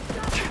moving.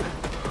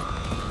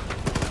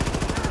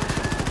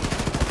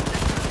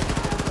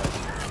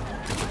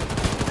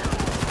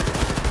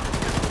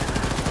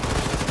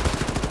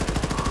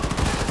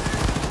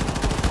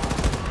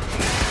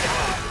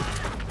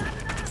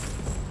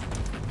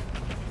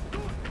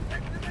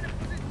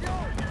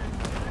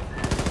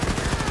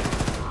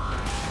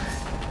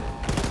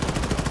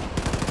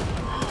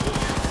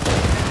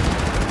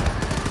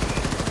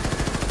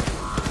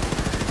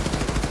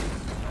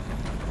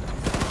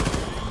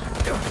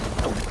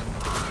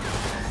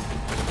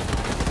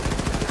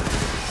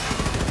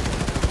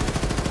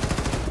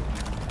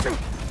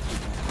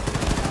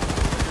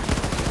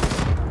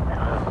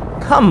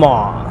 Come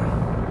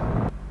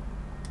on!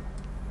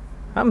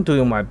 I'm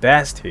doing my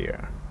best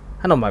here.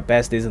 I know my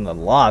best isn't a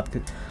lot,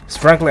 because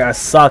frankly I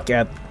suck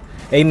at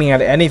aiming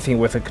at anything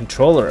with a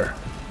controller.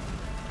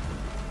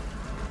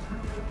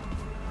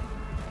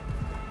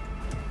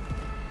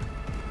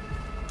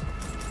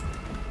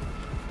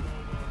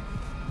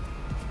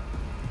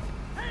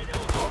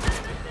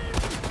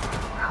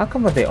 How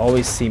come they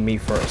always see me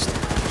first?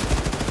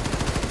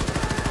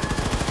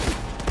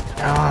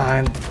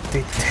 And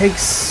it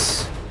takes...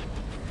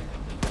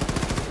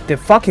 the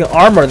fucking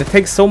armor, they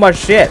take so much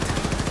shit.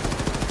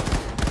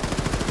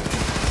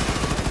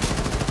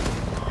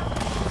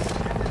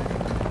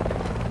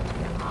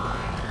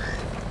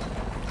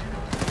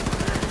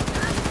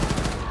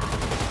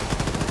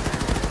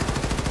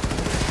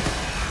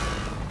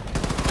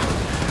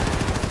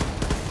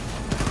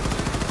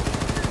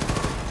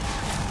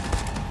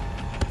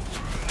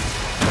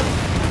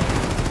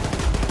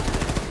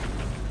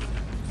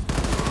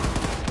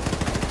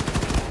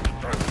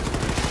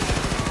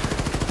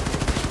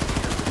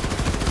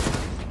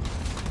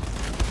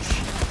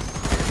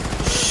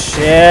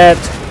 Shit.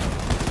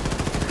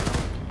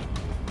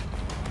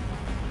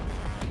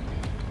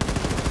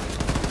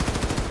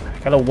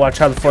 Gotta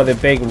watch out for the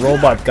big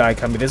robot guy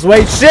coming this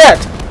way. Shit!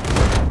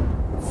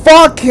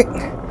 Fucking!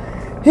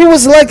 He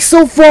was like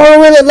so far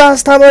away the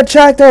last time I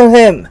checked on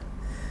him.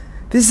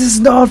 This is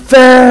not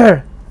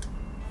fair.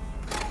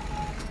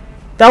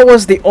 That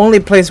was the only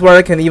place where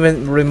I can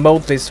even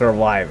remotely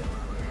survive.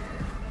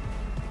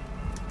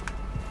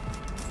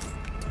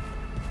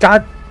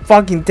 God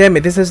fucking damn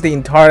it, this is the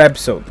entire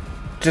episode.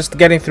 Just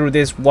getting through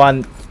this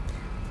one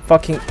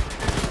fucking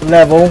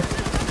level,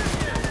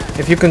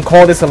 if you can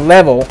call this a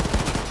level.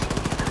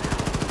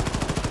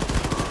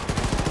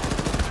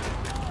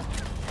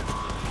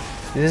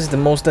 This is the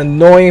most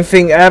annoying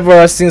thing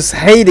ever since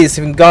Hades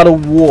in God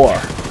of War.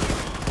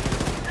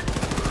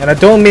 And I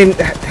don't mean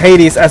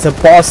Hades as a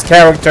boss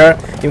character.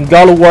 In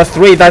God of War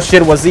 3 that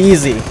shit was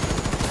easy.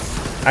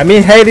 I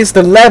mean Hades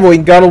the level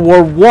in God of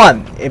War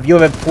 1. If you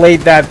have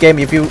played that game,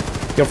 if you're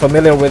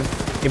familiar with,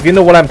 if you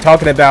know what I'm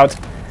talking about,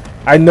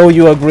 I know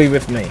you agree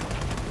with me,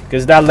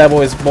 because that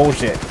level is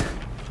bullshit.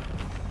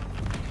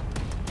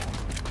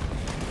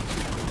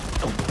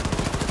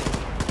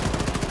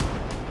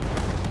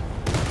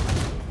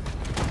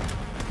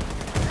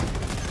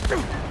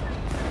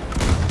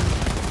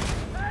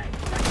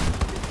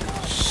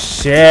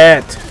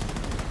 Shit.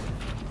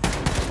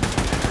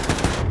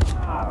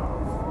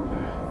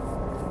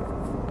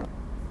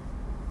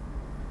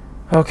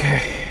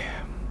 Okay.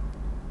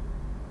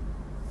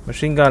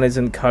 Machine gun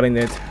isn't cutting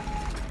it.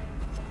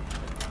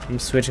 I'm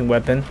switching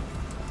weapon.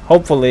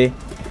 Hopefully,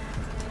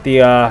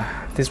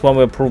 this one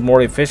will prove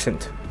more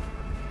efficient.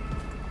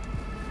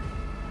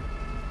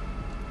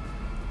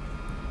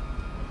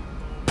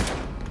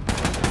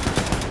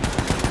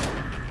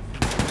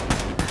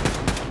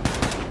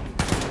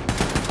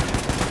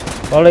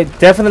 Well, it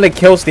definitely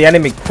kills the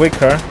enemy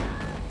quicker.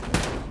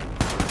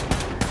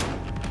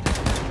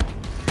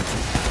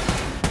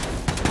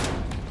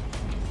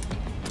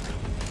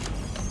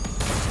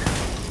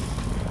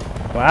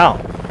 Wow.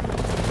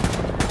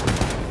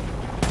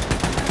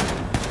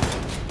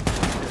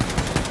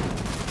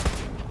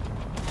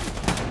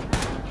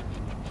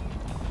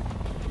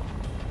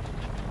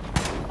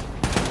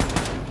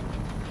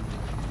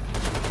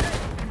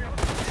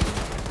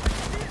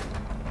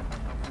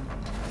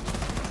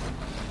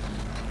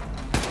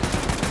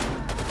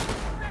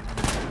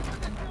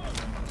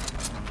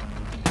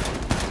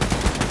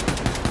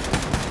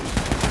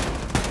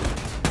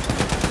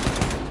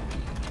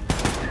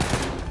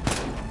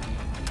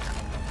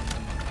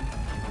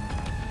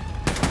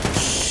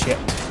 Shit.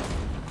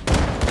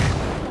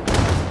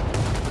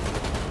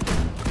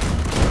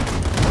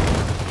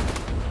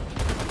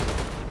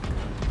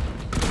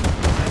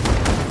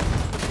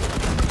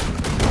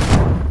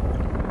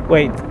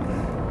 Wait.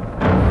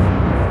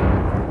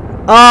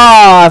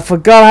 Ah, I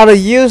forgot how to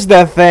use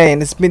that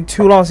thing. It's been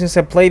too long since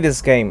I played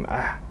this game.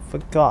 I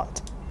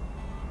forgot.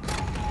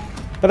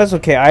 But that's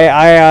okay.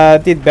 I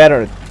did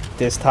better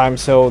this time,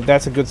 so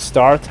that's a good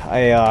start.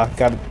 I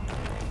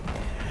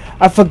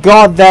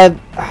forgot that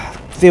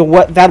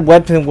that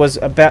weapon was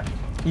about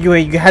you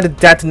had to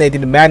detonate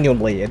it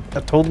manually. I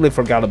totally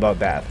forgot about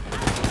that.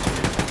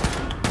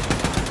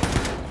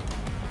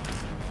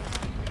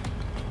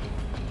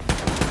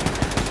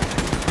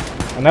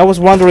 And I was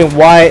wondering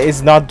why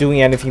it's not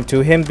doing anything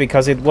to him,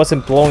 because it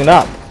wasn't blowing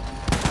up.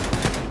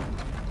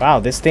 Wow,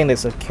 this thing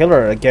is a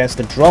killer against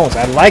the drones.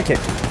 I like it.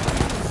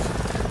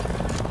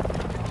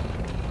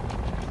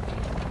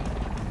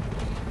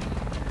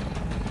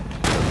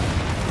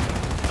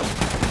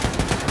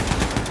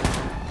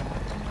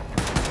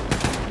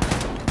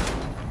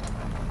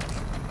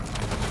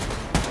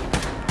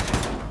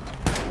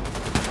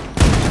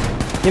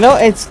 You know,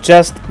 it's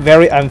just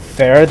very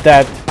unfair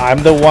that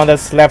I'm the one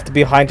that's left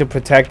behind to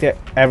protect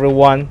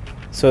everyone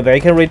so they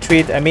can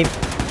retreat. I mean,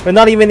 we're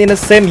not even in the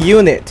same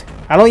unit.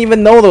 I don't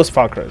even know those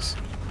fuckers.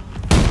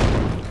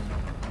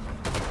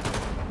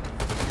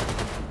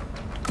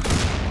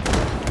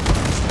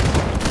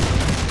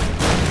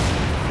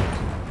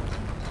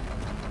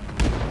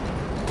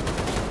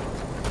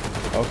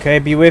 Okay,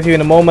 be with you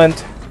in a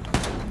moment.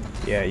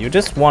 Yeah, you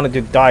just wanted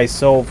to die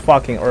so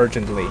fucking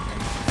urgently.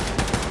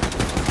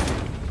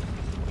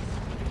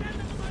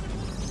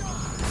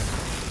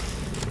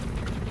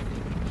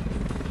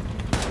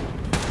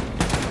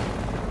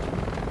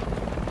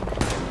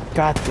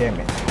 God damn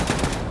it.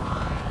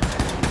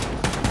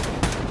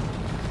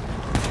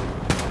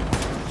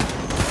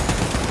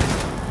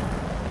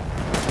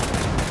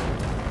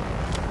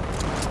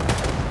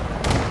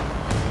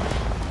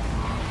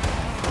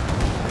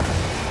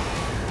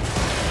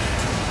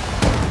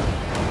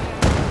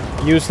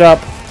 Used up.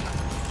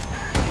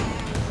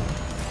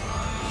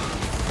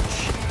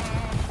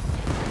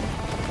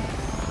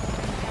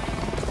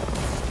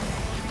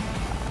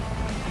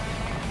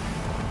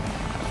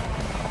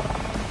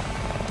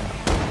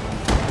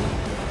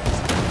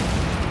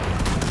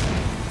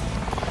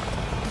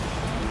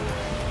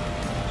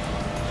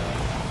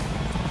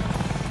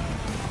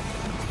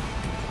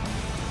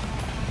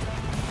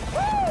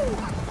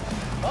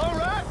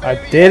 I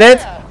did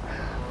it?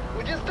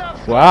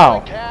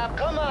 Wow.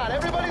 Come on,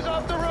 everybody's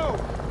off the roof.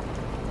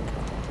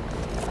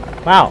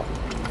 Wow.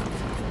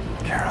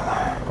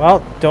 Caroline.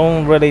 Well,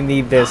 don't really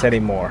need this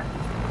anymore.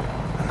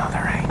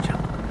 Another angel.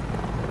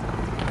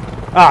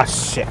 Ah,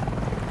 shit.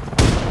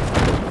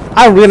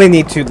 I really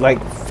need to,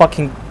 like,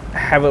 fucking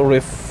have a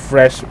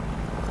refresh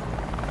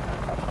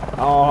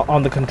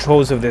on the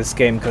controls of this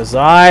game, because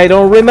I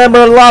don't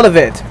remember a lot of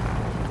it.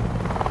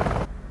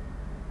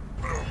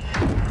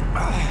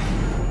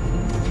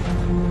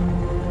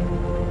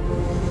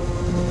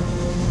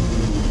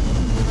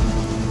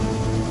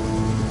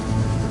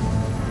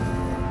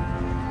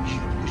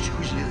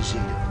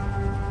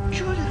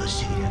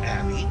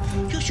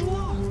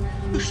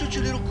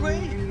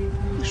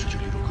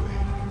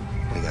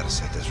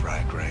 Set this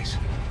right, Grace.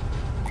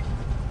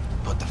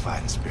 Put the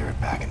fighting spirit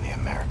back in the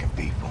American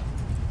people.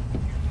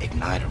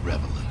 Ignite a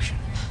revolution.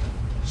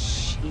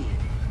 Shit.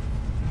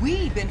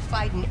 We've been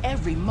fighting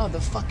every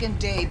motherfucking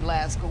day,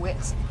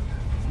 Blazkowicz.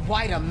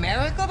 White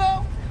America,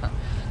 though?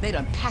 They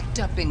done packed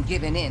up and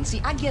given in.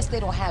 See, I guess they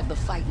don't have the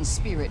fighting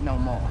spirit no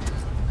more.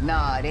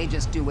 Nah, they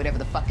just do whatever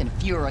the fucking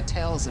Fuhrer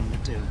tells them to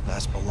do.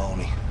 That's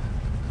baloney.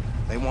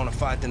 They want to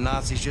fight the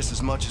Nazis just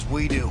as much as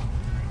we do.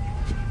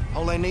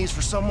 All they need is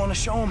for someone to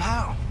show them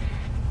how.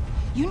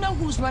 You know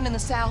who's running the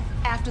South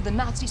after the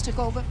Nazis took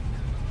over?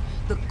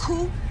 The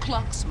Ku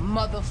Klux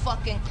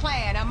motherfucking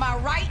Klan, am I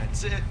right?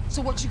 That's it.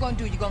 So what you gonna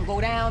do? You gonna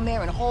go down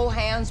there and hold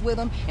hands with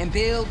them and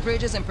build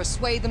bridges and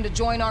persuade them to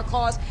join our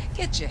cause?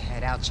 Get your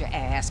head out your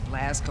ass,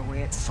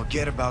 Blazkowicz.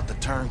 Forget about the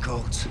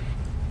turncoats.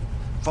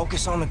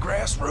 Focus on the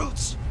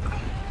grassroots.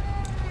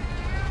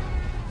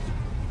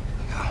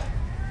 God,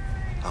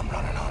 I'm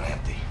running on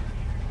empty.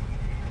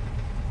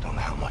 Don't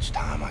know how much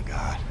time I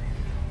got.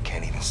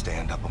 Can't even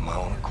stand up on my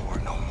own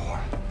accord no more.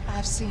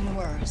 I've seen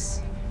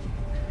worse.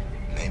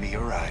 Maybe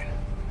you're right.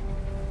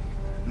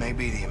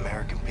 Maybe the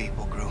American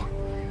people grew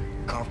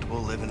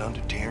comfortable living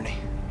under tyranny.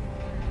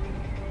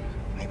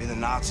 Maybe the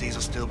Nazis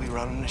will still be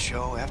running the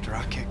show after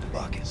I kick the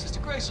bucket. Sister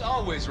Grace is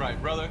always right,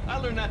 brother. I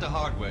learned that the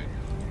hard way.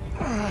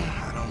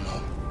 I don't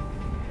know.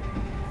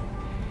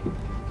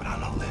 But I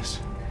know this.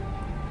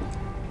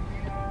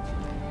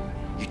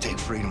 You take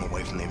freedom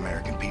away from the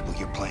American people,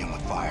 you're playing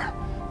with fire.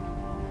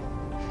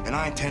 And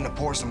I intend to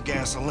pour some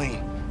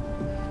gasoline.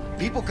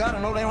 People gotta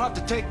know they don't have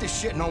to take this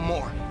shit no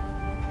more.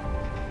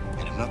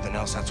 And if nothing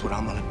else, that's what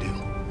I'm gonna do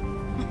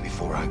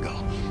before I go.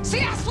 See,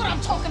 that's what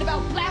I'm talking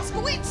about,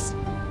 Blazkowicz!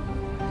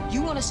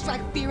 You want to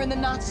strike fear in the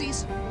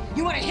Nazis?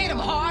 You want to hit them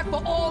hard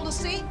for all to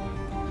see?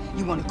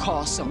 You want to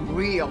cause some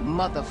real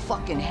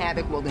motherfucking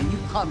havoc? Well, then you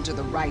come to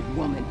the right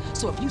woman.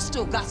 So if you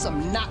still got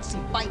some Nazi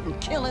fighting,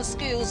 killing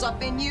skills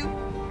up in you,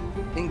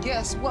 then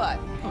guess what?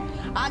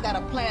 I got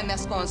a plan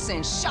that's gonna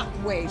send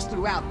shockwaves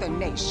throughout the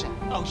nation.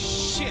 Oh,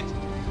 shit!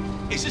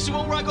 Is this the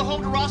one where I go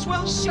home to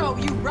Roswell? Show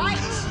you right!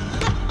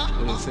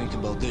 What do you think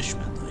about this,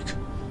 Schmidtlich?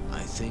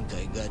 I think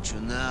I got you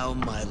now,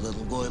 my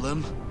little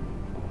golem.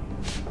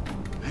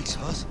 Thanks,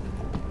 Hus.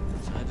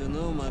 I don't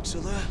know,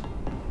 Maxilla.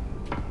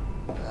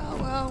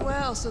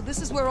 Well, so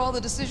this is where all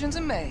the decisions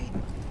are made.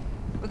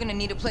 We're gonna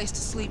need a place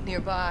to sleep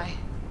nearby.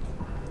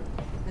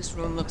 This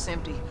room looks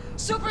empty.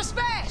 Super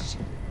Smash!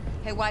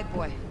 Hey, white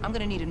boy, I'm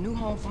gonna need a new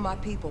home for my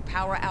people.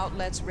 Power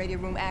outlets, radio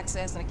room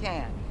access, and a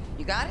can.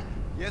 You got it?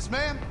 Yes,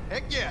 ma'am.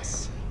 Heck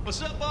yes.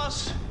 What's up,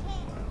 boss?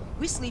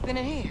 We sleeping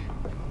in here.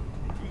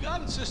 You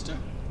got it, sister.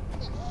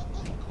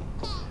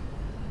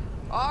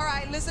 All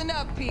right, listen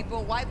up,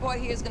 people. White boy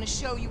here is gonna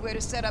show you where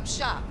to set up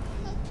shop.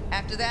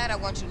 After that, I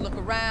want you to look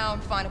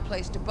around, find a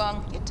place to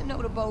bunk, get to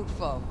know the boat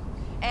folk.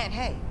 And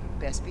hey,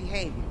 best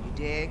behavior, you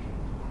dig?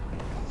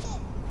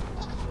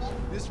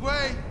 This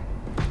way.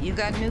 You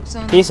got nukes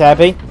on? He's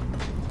happy.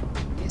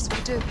 Yes, we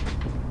do.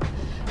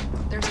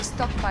 There's a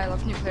stockpile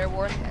of nuclear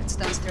warheads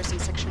downstairs in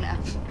Section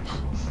F.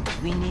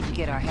 We need to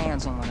get our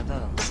hands on one of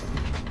those.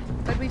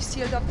 But we've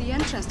sealed up the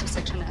entrance to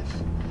Section F.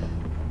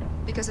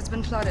 Because it's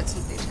been flooded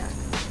since the attack.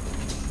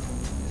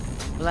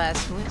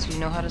 Blazkowicz, you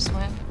know how to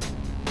swim?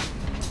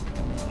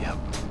 Yep.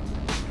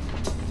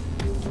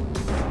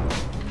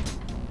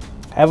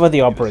 Ever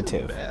the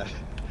operative.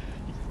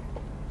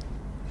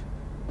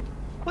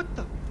 What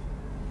the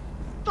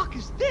fuck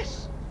is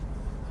this?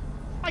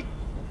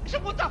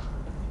 What the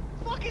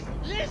fuck is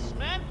this,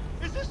 man?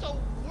 Is this a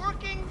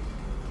working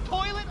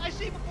toilet I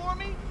see before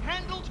me?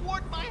 Handle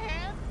toward my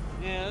hand?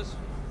 Yes.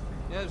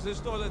 Yes,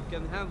 this toilet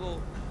can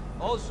handle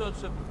all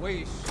sorts of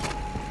waste.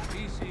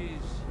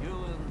 Feces,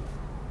 urine,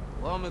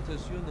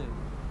 vomitus, you name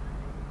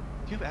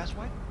it. Do you have ass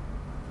wipe?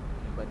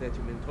 By that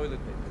you mean toilet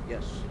paper,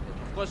 yes.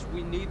 And of course,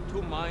 we need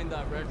to mind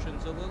our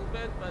rations a little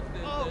bit, but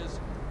there's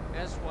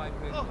ass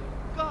wiping. Oh,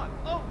 God.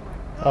 Oh,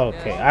 my God.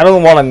 Okay, I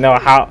don't want to know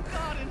how.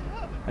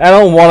 I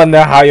don't want to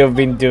know how you've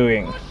been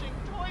doing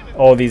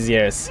all these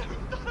years.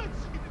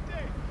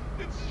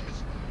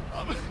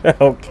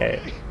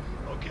 Okay.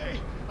 Okay,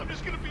 I'm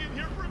just gonna be in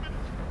here for a minute.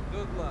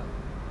 Good luck.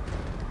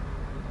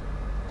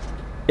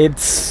 It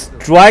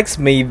strikes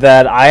me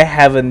that I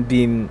haven't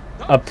been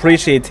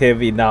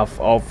appreciative enough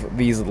of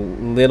these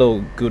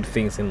little good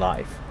things in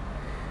life.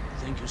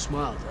 Think you're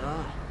smart,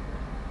 huh?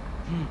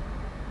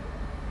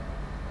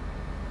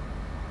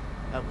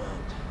 How about?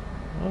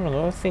 I don't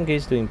know, I think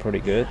he's doing pretty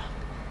good.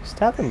 Is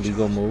that a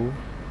legal move?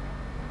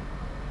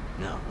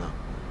 No.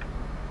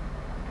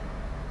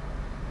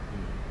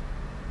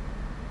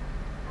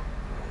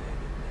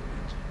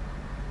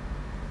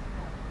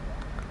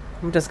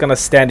 I'm just gonna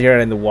stand here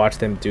and watch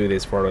them do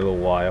this for a little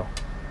while.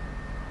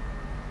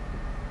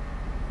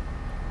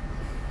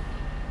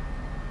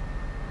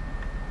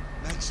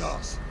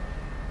 Sauce.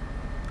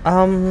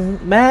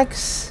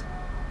 Max?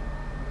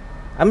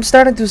 I'm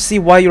starting to see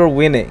why you're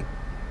winning.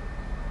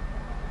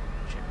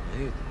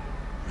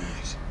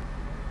 Max.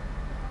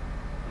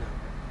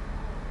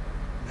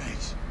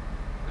 Max.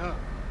 No.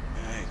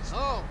 Max.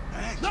 Oh.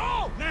 Max.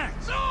 No!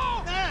 Max.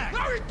 No! Max.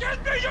 No, you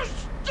can't be, you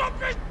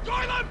stupid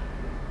toilet!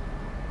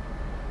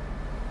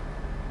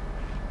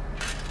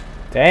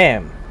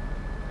 Damn.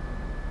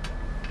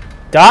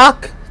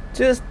 Doc?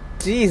 Just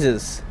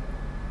Jesus.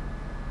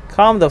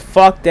 Calm the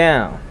fuck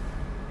down.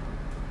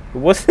 It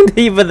wasn't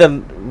even the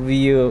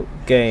real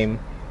game.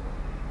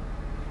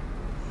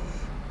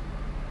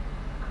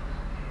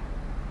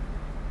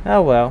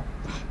 Oh well.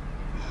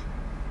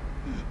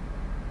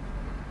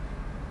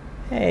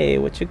 Hey,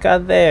 what you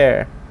got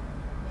there?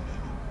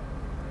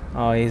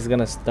 Oh, he's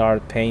gonna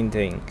start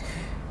painting.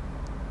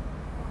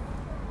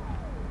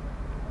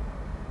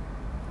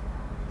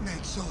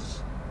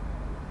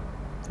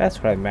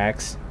 That's right,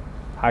 Max.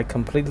 I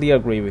completely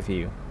agree with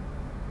you.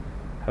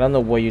 I don't know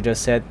what you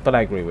just said, but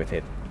I agree with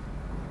it.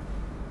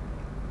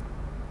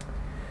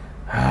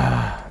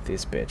 Ah,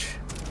 this bitch.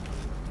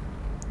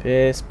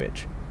 This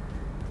bitch.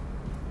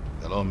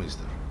 Hello,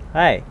 mister.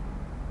 Hi.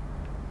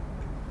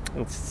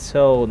 It's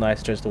so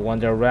nice just to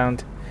wander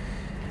around.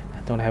 I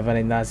don't have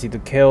any Nazi to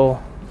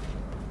kill.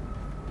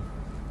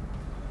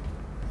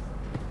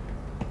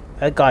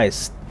 That guy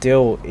is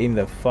still in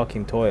the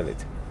fucking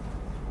toilet.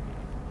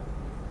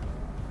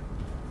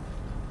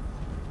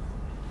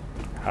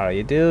 How are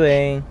you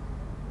doing?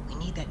 We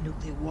need that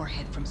nuclear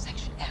warhead from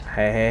Section F.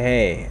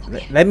 Hey.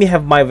 Let me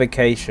have my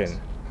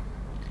vacation.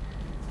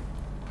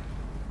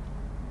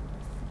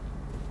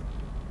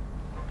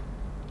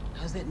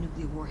 How's that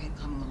nuclear warhead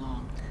coming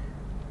along?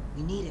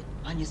 We need it.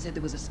 Anya said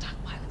there was a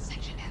stockpile in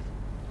Section F.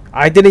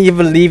 I didn't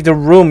even leave the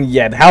room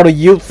yet. How do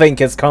you think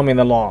it's coming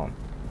along?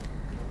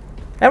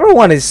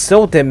 Everyone is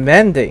so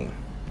demanding.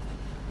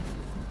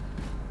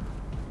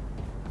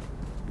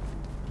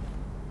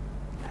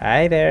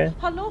 Hi there.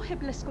 Hello, Herr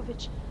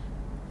Blazkowicz.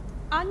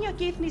 Anya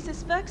gave me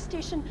this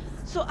workstation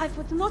so I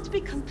would not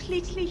be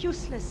completely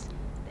useless,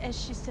 as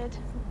she said.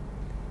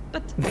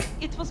 But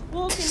it was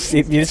broken.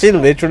 Did she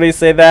literally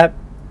say that?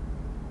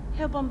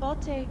 Herr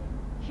Bombardier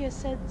here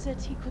said that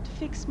he could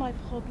fix my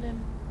problem.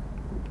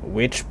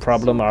 Which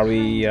problem So are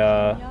we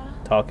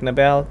talking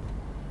about?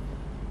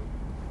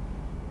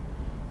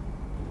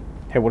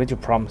 Hey, what did you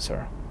promise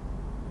her?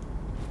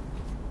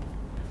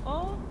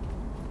 Oh,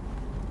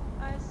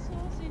 I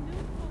saw the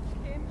new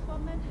book came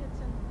from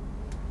Manhattan.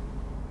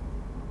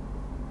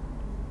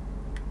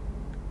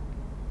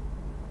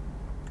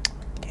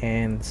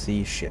 Can't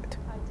see shit.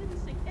 I didn't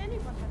think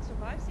anyone had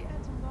survived the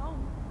atom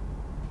bomb.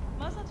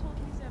 Mother told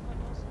me there were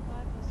no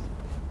survivors.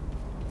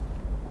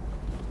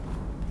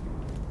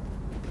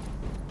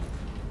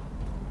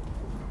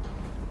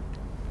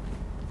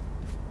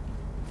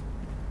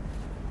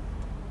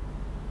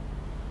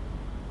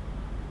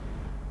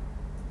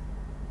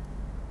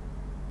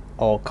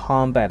 All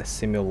combat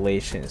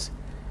simulations.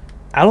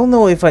 I don't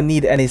know if I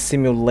need any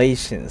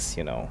simulations,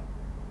 you know.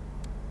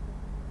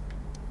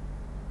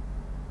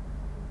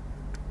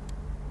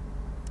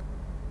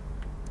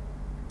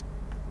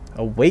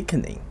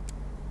 Awakening.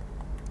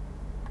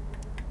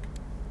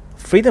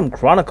 Freedom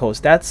Chronicles,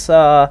 that's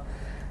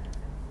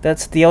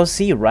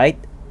DLC, right?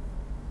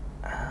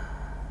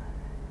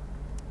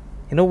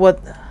 You know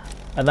what?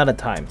 Another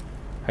time.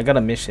 I got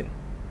a mission.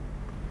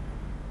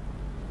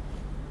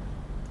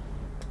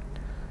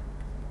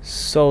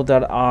 So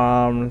that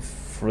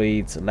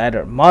Freed's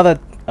letter.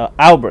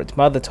 Albert,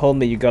 mother told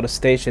me you got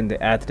stationed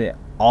at the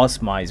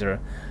Osmiser.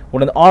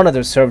 What an honor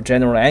to serve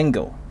General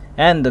Engel.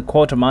 And the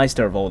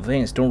quartermaster of all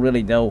things. Don't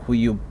really know who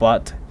you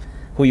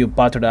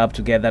buttered up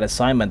to get that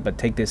assignment, but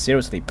take this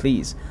seriously,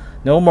 please.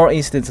 No more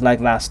incidents like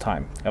last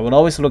time. I will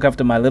always look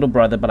after my little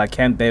brother, but I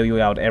can't bail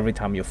you out every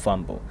time you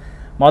fumble.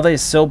 Mother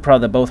is so proud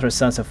that both her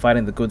sons are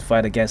fighting the good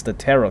fight against the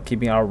terror,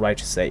 keeping our Reich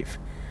safe.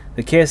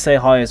 The kids say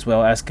hi as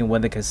well, asking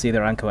when they can see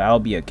their Uncle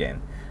Albie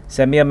again.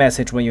 Send me a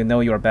message when you know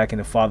you are back in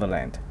the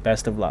fatherland.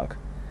 Best of luck.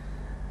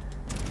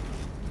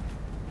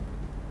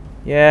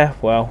 Yeah,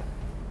 well,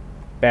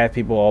 bad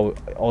people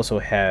also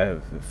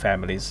have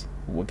families.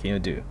 What can you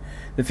do?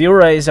 The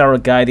Fuhrer is our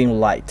guiding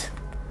light.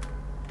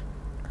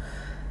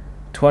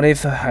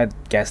 20th, I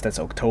guess that's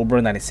October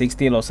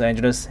 1960, Los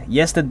Angeles.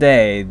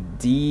 Yesterday,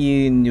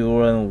 the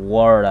Neuron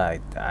Ward, I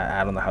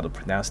don't know how to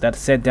pronounce that,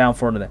 sat down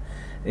for an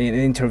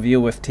interview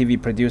with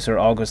TV producer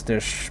August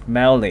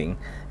Schmeling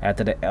at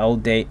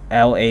the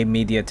LA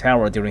Media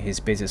Tower during his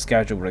busy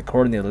schedule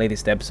recording the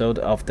latest episode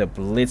of the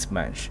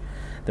Blitzmensch,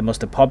 the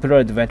most popular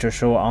adventure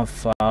show on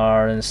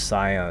foreign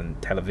science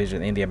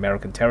television in the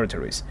American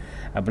territories.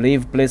 I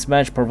believe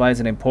Blitzmensch provides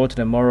an important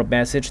and moral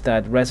message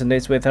that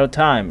resonates with our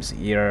times.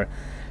 Here,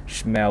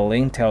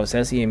 Schmeling tells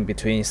us in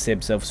between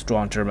sips of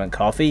strong German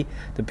coffee,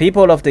 the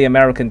people of the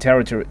American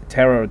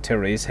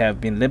territories have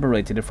been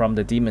liberated from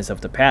the demons of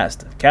the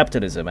past,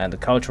 capitalism and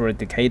cultural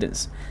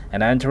decadence,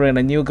 and entering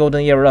a new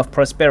golden era of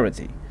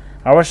prosperity.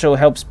 Our show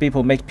helps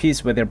people make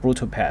peace with their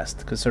brutal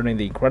past. Concerning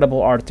the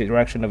incredible art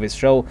direction of his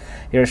show,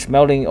 here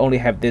Schmeling only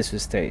have this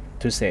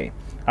to say.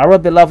 Our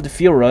beloved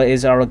Führer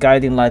is our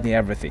guiding light in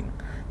everything.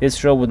 This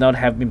show would not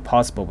have been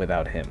possible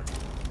without him.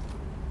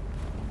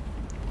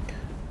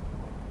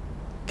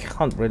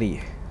 Can't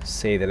really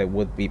say that it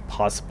would be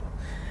possible.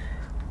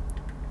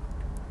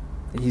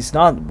 He's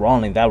not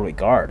wrong in that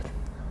regard.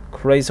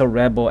 Crazy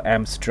Rebel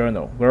Am's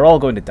journal. We're all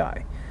going to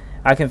die.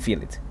 I can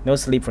feel it. No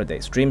sleep for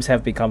days. Dreams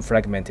have become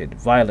fragmented,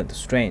 violent,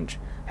 strange.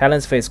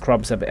 Helen's face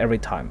crops up every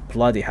time.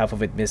 Bloody, half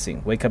of it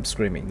missing. Wake up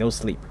screaming. No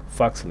sleep.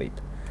 Fuck sleep.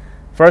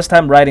 First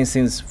time writing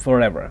since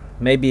forever.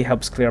 Maybe it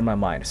helps clear my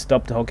mind.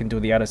 Stop talking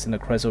to the others in the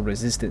Graceful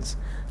resistance.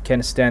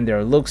 Can't stand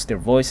their looks, their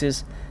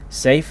voices.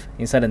 Safe?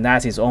 Inside the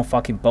Nazis' own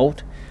fucking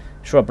boat?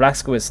 Sure,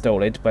 Blazkowicz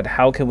stole it, but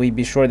how can we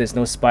be sure there's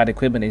no spy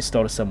equipment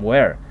installed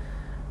somewhere?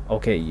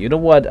 Okay, you know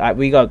what?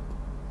 We got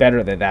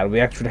better than that.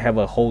 We actually have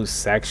a whole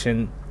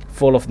section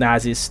full of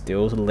Nazis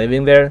still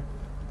living there.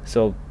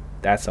 So,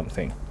 that's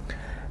something.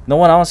 No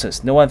one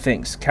answers. No one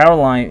thinks.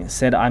 Caroline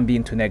said I'm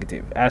being too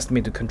negative. Asked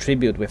me to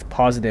contribute with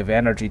positive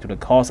energy to the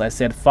cause. I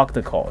said fuck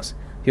the cause.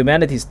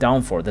 Humanity's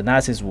down for. The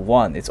Nazis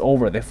won. It's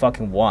over. They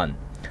fucking won.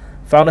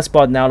 Found a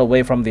spot now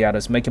away from the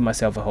others, making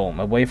myself a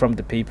home. Away from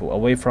the people.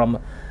 Away from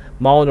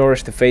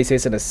malnourished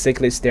faces and the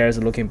sickly stares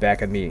looking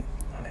back at me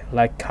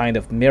like kind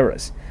of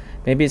mirrors.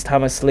 Maybe it's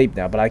time I sleep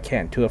now, but I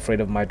can't. Too afraid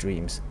of my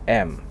dreams.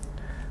 M.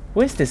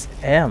 Where's this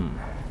M?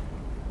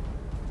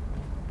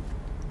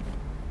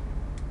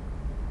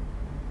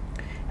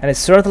 And it's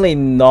certainly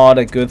not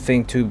a good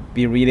thing to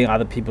be reading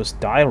other people's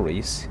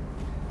diaries.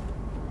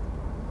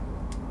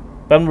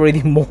 But I'm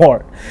reading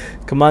more.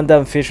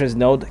 Commandant Fisher's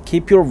note,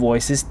 keep your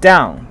voices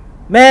down.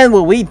 Man,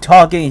 when we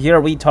talk in here,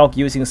 we talk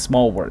using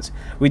small words.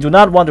 We do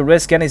not want to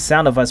risk any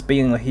sound of us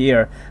being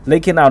here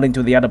leaking out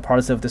into the other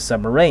parts of the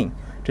submarine.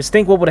 Just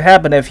think what would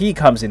happen if he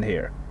comes in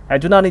here. I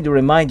do not need to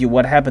remind you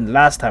what happened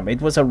last time.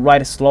 It was a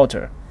right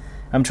slaughter.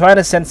 I'm trying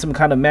to send some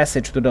kind of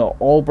message to the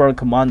Allberg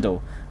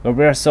Commando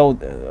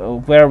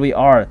where we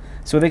are,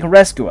 so they can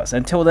rescue us.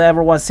 Until then,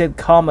 everyone sit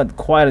calm and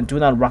quiet and do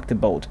not rock the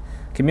boat.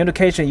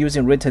 Communication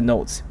using written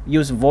notes.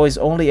 Use voice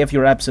only if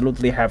you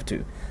absolutely have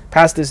to.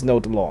 Pass this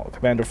note along,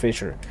 Commander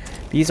Fisher.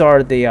 These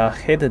are the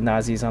hidden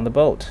Nazis on the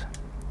boat.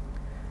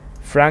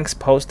 Frank's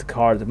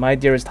postcard. My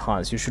dearest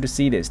Hans, you should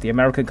see this. The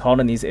American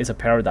colonies is a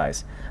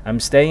paradise. I'm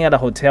staying at a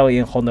hotel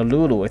in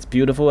Honolulu. It's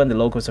beautiful and the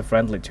locals are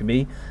friendly to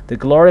me. The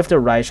glory of the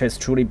Reich has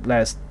truly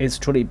blessed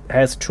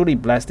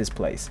this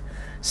place.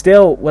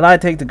 Still, when I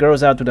take the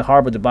girls out to the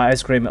harbor to buy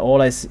ice cream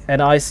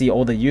and I see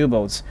all the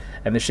U-boats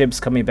and the ships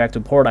coming back to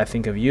port, I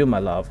think of you, my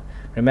love.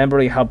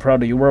 Remembering how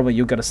proud you were when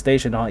you got a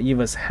station on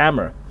Eva's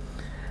hammer.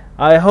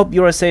 I hope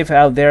you are safe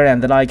out there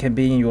and that I can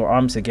be in your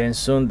arms again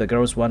soon. The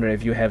girls wonder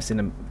if you have seen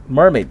a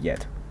mermaid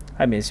yet.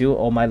 I miss you.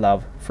 All my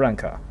love,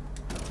 Franca.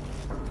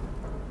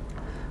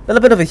 A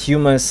little bit of a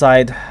human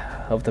side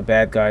of the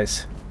bad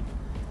guys.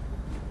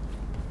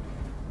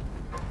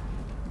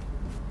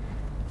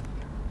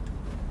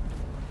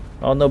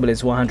 Well,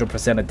 nobody's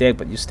 100% a dick,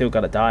 but you still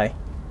gotta die.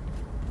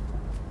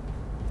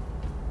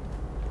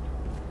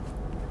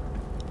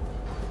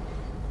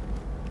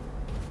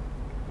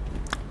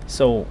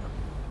 So,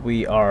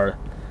 we are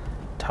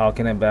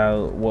talking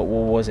about what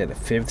was it, the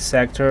 5th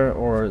sector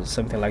or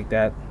something like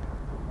that.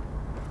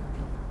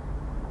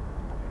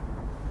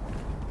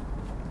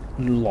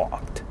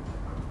 Locked.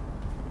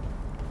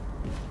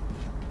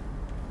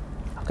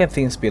 How can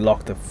things be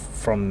locked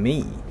from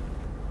me?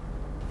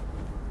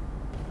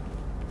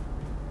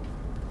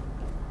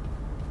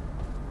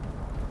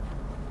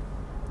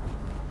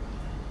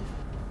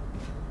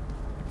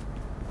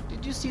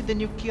 Did you see the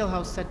new kill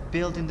house set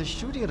built in the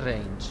shooting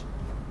range?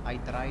 I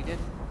tried it,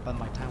 but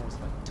my time was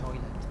like toilet.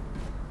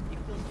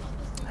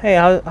 Hey,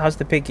 how's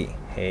the piggy?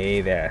 Hey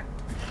there.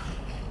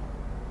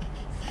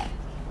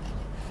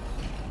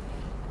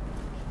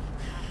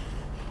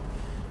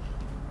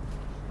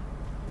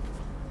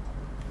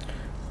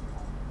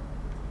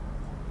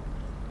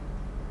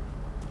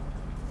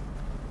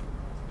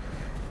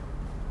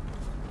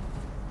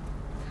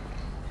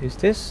 Who's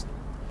this?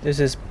 This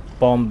is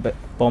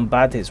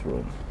Bombatti's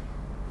room.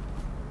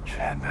 Should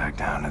head back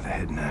down to the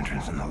hidden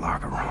entrance in the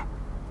locker room.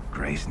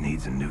 Grace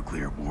needs a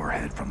nuclear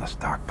warhead from the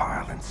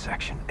stockpile in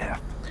Section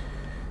F.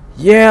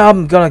 Yeah,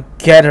 I'm gonna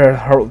get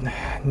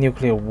her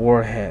nuclear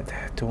warhead.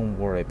 Don't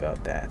worry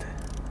about that.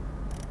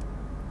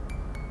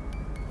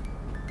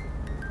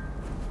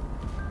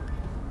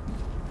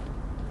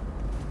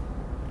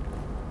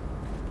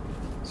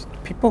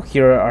 People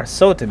here are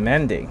so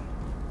demanding.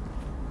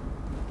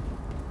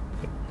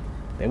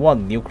 They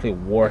want nuclear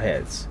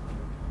warheads.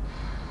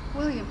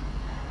 William.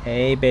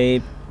 Hey,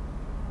 babe.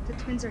 The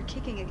twins are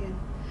kicking again.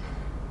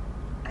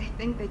 I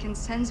think they can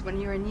sense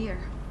when you're near.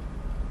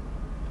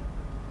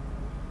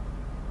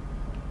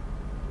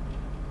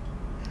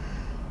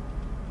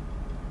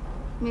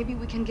 Maybe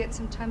we can get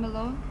some time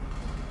alone?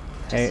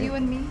 Just Hey, you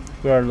and me?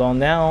 we're alone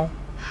now.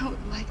 I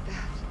would like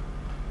that.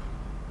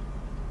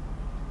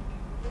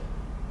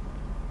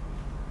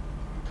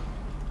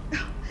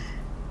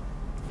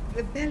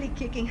 The belly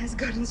kicking has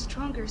gotten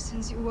stronger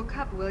since you woke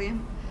up,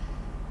 William.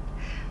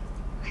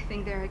 I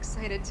think they're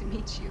excited to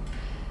meet you.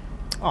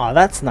 Oh,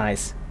 that's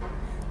nice.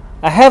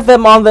 I have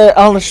them on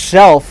the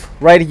shelf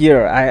right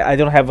here. I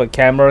don't have a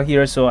camera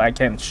here, so I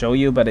can't show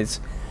you, but it's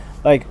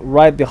like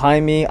right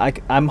behind me.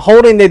 I'm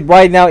holding it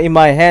right now in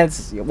my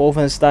hands.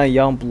 Wolfenstein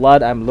Young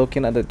Blood. I'm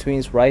looking at the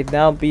twins right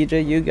now.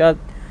 BJ, you got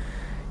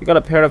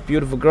a pair of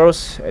beautiful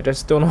girls. I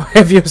just don't know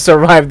if you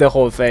survived the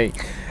whole thing.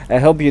 I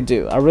hope you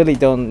do. I really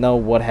don't know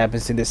what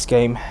happens in this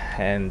game,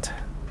 and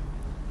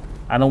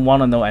I don't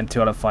want to know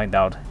until I find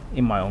out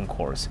in my own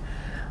course.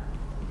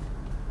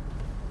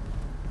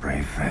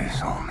 Brave face,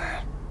 old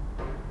man.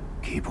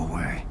 Keep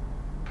away.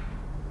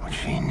 What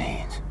she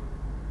needs,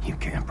 you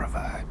can't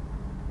provide.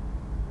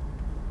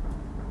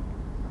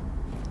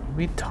 Are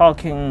we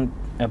talking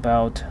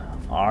about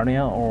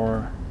Arnia,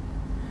 or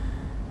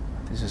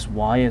this is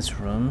Wyatt's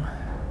room?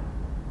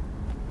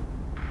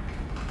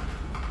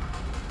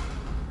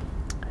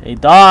 Hey,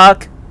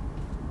 Doc!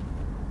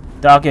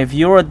 Doc, if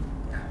you're...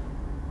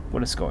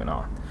 What is going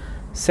on?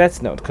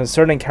 Set note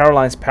concerning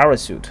Caroline's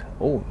parasuit.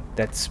 Oh,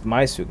 that's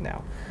my suit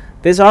now.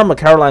 This armor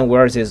Caroline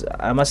wears is,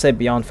 I must say,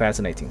 beyond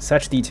fascinating.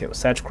 Such detail,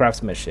 such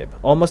craftsmanship,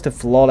 almost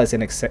flawless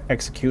in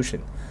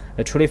execution.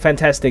 A truly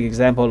fantastic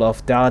example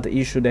of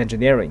dot-issued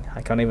engineering.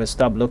 I can't even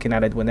stop looking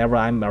at it whenever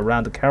I'm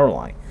around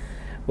Caroline.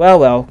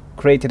 Well,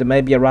 created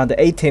maybe around the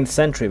 18th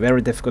century,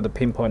 very difficult to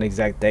pinpoint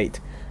exact date.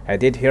 I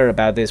did hear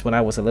about this when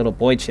I was a little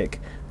boy chick,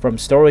 from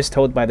stories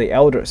told by the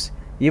elders.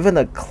 Even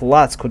a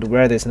klutz could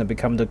wear this and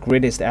become the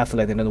greatest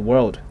athlete in the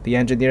world. The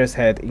engineers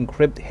had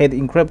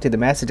encrypted the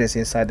messages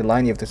inside the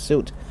lining of the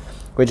suit,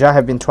 which I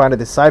have been trying to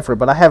decipher,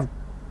 but I have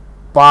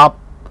bupkis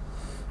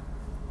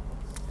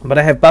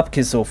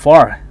so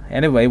far.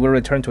 Anyway, we'll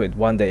return to it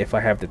one day if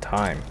I have the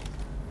time.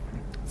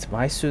 It's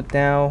my suit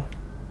now.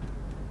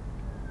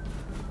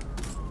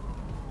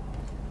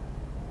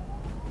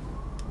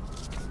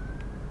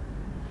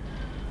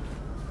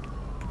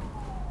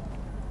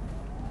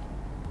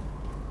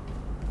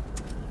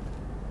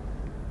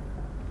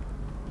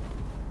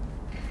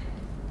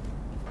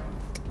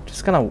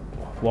 Just gonna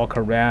walk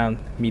around,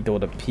 meet all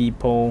the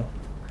people,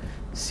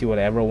 see what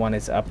everyone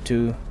is up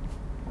to.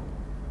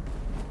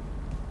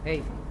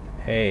 Hey.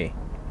 Hey.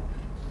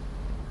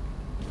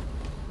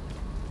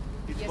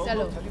 Yes,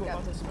 hello. Tell you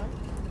about the smell?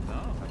 No,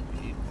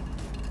 Habib.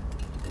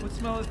 What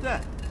smell is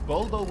that?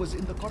 Boldo was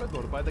in the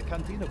corridor by the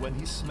cantina when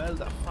he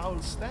smelled a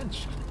foul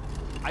stench.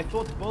 I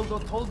thought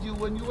Boldo told you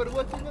when you were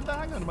working in the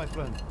hangar, my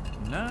friend.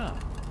 No.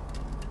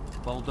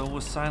 Boldo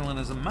was silent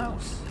as a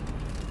mouse.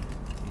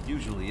 He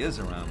usually is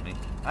around me.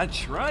 I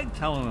tried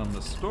telling him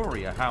the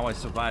story of how I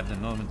survived the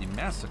Normandy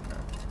massacre,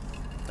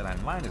 but I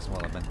might as well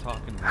have been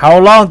talking to How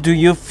long do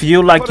you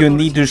feel like you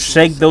need to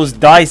shake those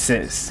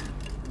dices?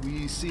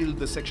 We sealed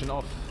the section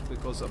off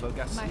because of a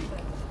gas leak.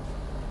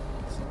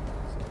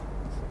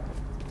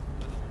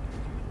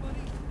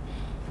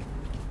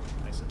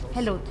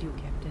 Hello to you,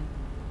 Captain.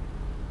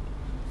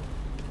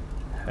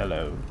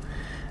 Hello.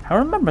 I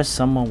remember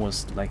someone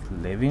was like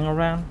living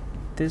around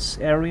this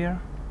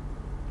area.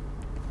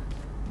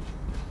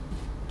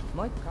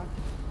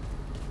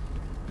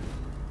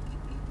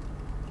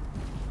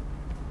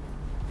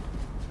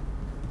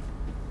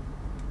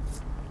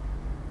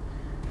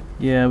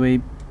 Yeah,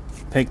 we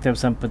picked up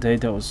some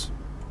potatoes.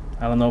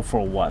 I don't know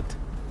for what.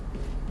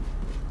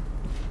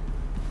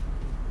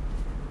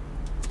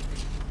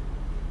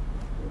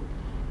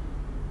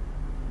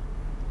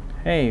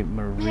 Hey,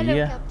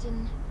 Maria.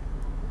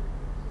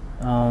 Hello,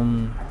 Captain.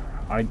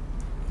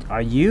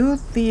 Are you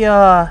the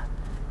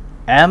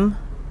M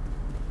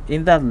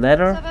in that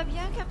letter? Ça va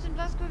bien, Captain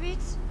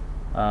Blazkowicz?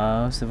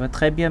 Ça va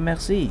très bien,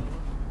 merci.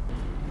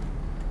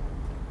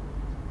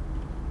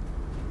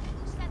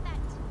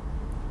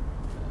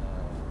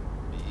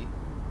 Me?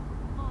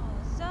 Oh,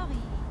 sorry.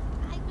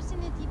 I was in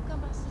a deep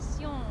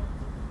conversation.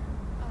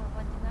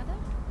 Want another?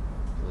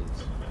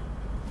 Please.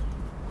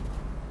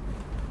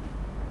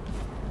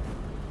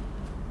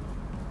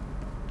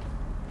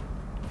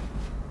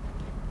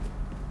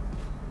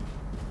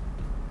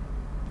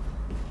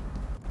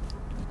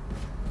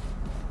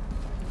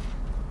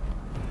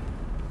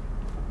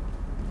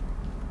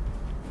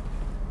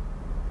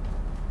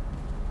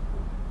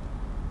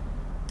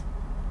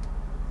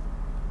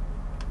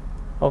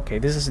 Okay,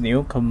 this is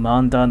new.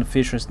 Commandant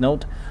Fisher's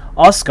note.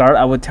 Oscar,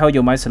 I will tell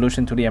you my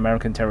solution to the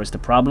American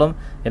terrorist problem.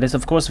 It is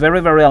of course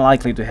very, very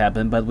unlikely to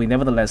happen, but we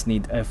nevertheless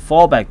need a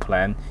fallback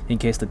plan in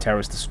case the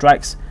terrorist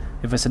strikes.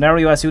 If a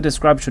scenario as you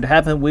described should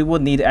happen, we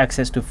would need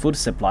access to food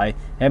supply,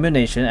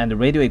 ammunition, and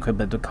radio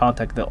equipment to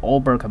contact the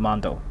Ober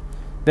Commando.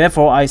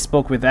 Therefore, I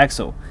spoke with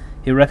Axel.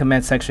 He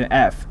recommends Section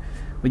F.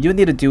 What you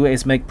need to do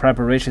is make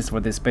preparations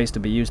for this base to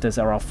be used as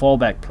our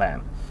fallback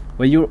plan.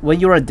 When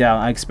you are down,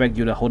 I expect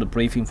you to hold a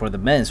briefing for the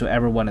men so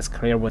everyone is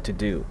clear what to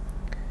do.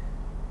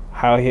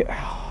 Hi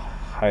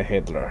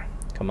Hitler,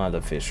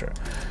 Commander Fisher.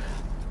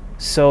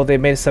 So they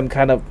made some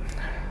kind of...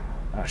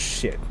 Oh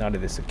shit, not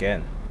this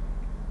again.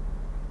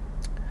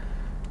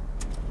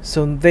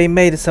 So they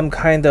made some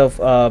kind of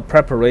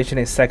preparation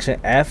in Section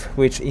F,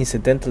 which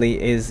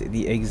incidentally is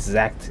the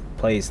exact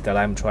place that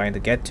I'm trying to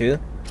get to.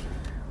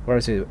 Where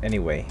is it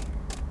anyway?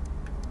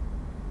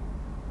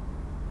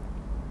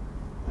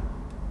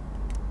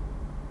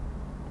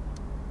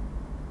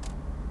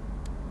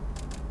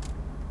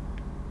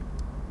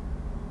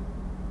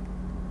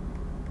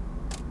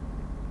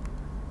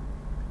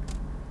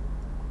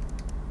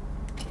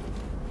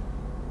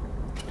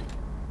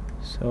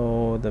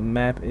 So the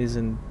map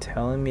isn't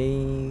telling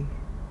me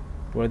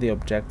where the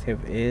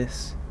objective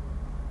is.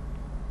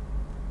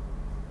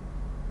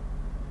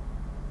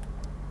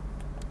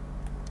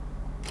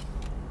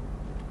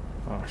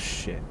 Oh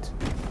shit.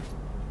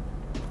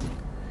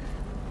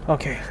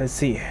 Okay, let's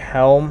see.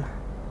 Helm.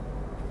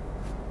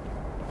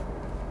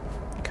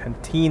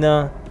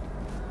 Cantina.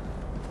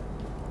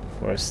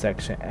 Where's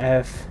Section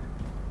F?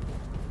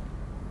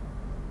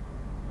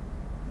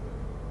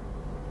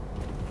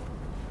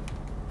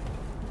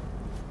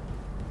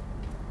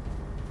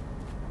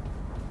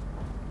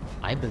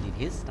 I believe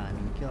his time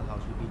in Kill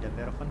House would be the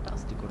very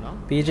fantastico, no?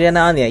 BJ and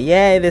Anya,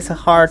 yay, there's a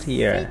heart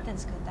here.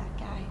 Satan's got that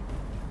guy.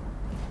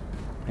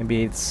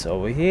 Maybe it's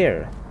over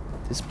here.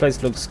 This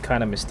place looks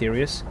kind of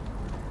mysterious.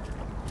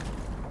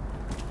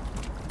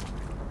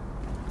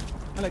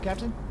 Hello,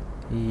 Captain.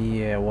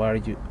 Yeah, where are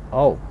you?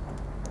 Oh,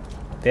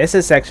 this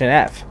is Section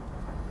F.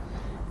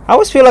 I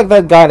always feel like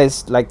that guy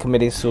is like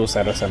committing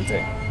suicide or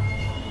something.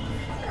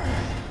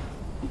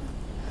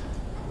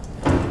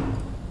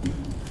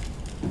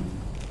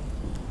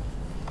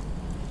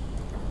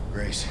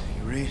 Grace,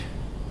 you read?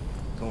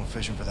 Going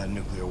fishing for that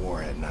nuclear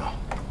warhead now.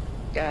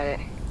 Got it.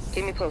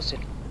 Keep me posted.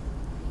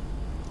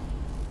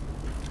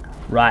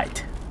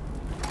 Right.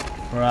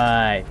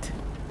 Right.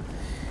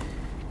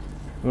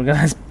 We're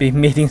gonna be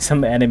meeting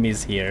some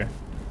enemies here.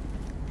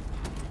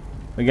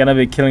 We're gonna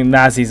be killing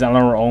Nazis on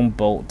our own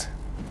boat.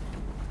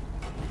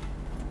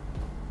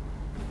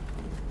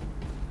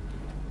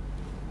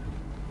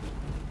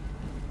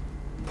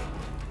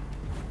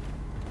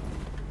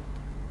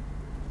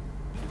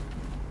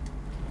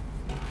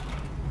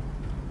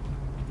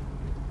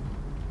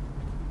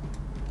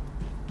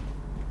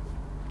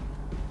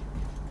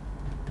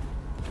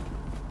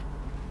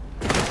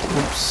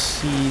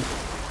 Oopsie.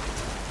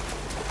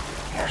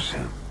 Your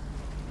suit,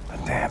 the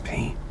damp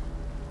heat,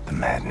 the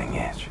maddening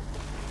itch.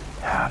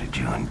 How did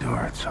you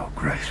endure it so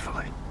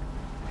gracefully?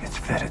 It's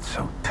fitted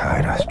so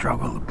tight I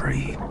struggle to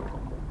breathe.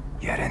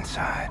 Yet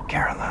inside,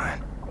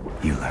 Caroline,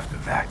 you left a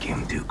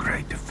vacuum too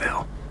great to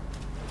fill.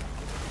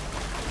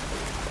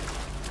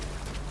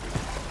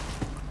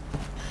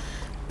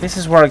 This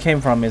is where I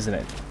came from, isn't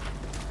it?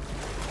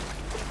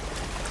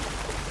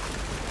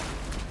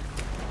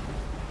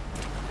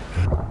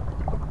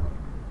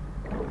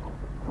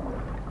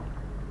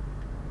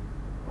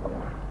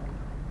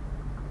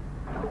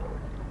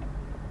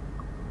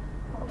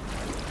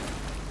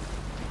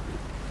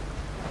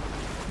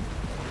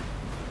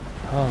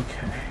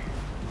 Okay.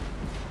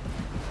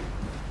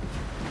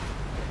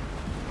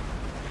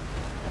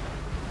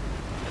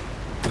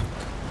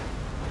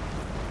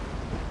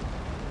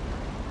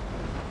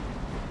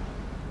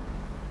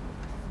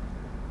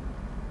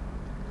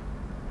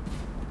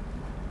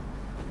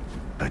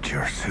 But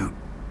your suit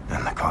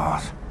and the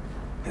cause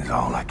is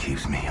all that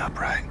keeps me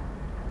upright.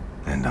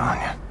 And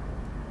Anya,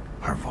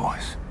 her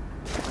voice,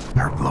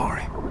 her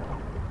glory,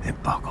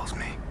 it buckles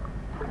me.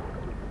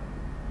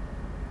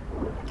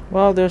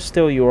 Well, there's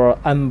still your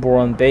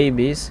unborn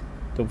babies.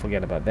 Don't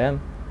forget about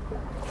them.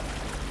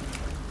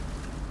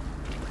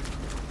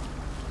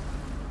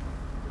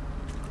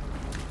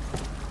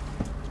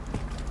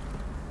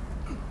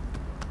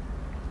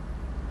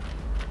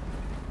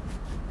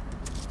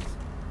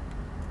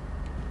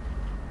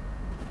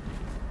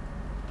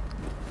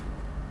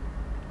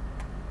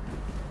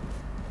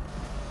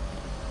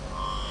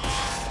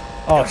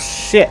 Oh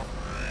shit.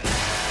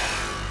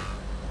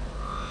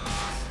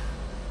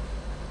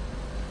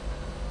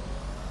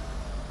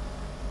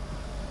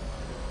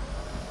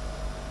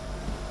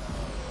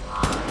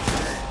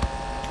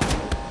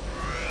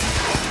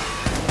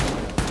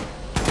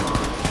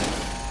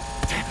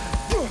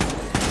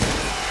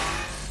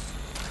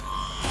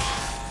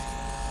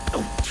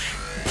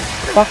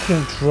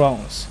 Fucking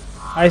drones.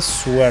 I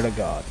swear to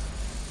God.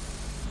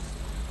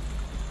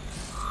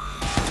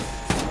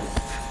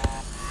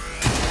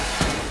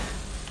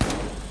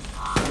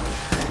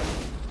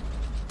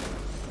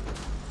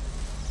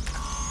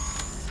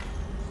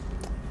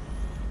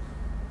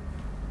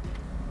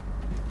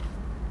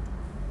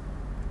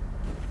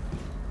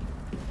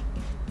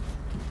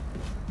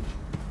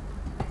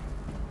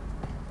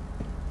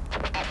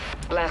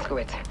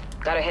 Blazkowicz,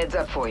 got a heads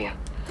up for you.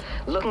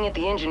 Looking at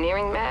the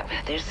engineering map,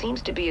 there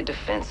seems to be a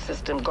defense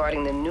system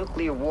guarding the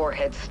nuclear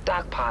warhead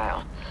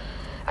stockpile.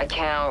 I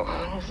count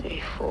 1, 2,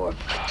 3, 4, 5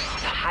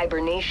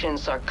 hibernation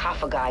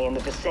sarcophagi in the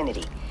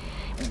vicinity.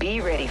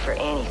 Be ready for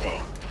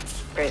anything.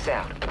 Grace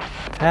out.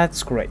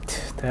 That's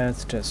great.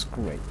 That's just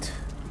great.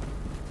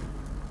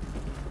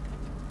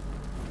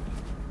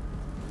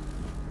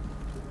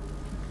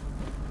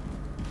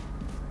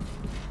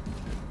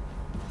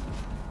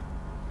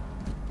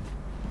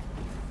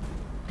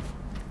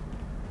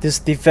 This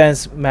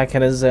defense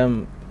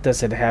mechanism,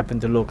 does it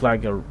happen to look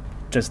like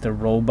just a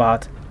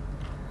robot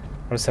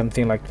or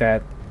something like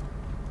that?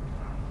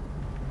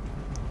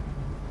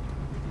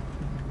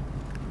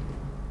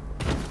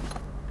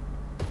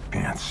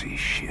 Can't see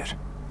shit.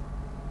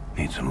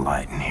 Need some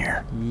light in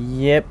here.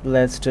 Yep,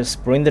 let's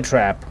just bring the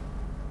trap.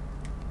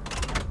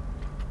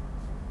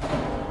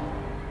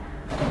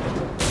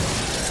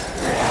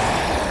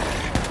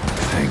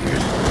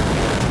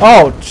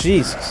 Oh,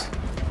 Jesus.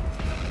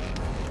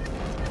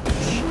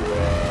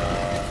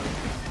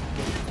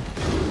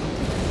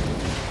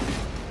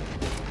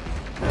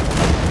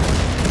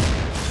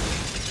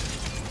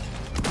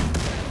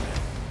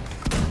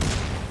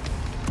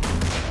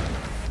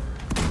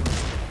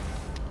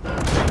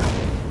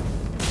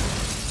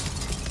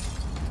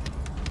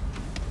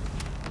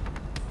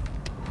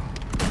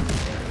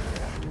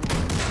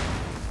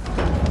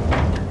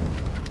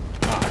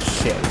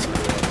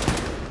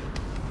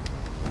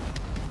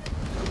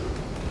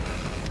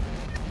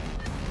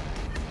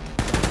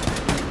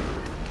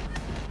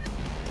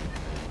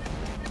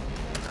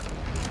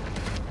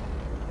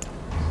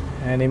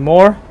 Any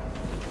more?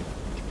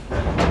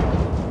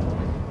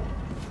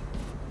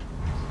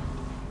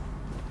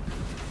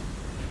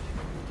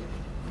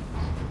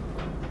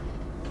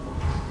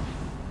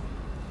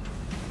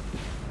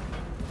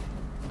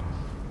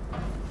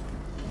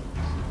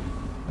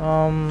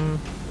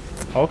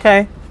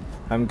 Okay.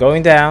 I'm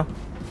going down.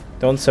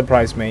 Don't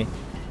surprise me.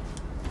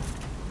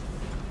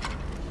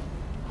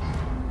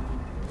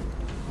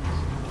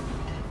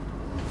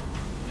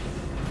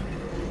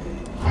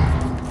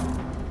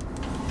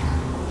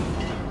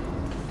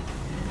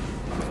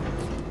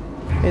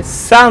 It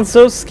sounds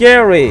so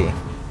scary.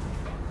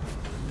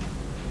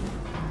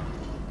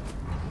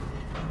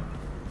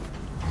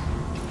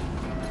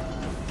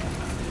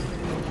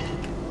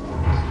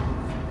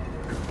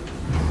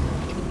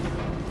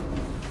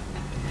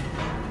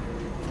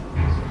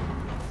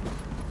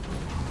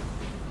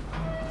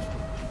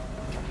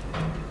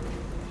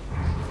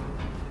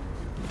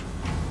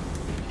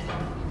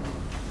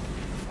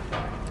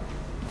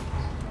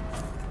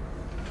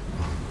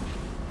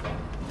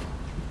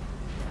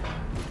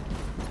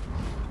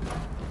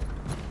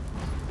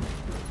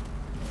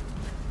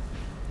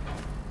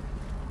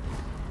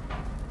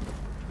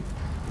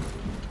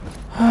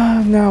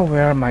 Now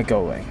where am I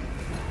going?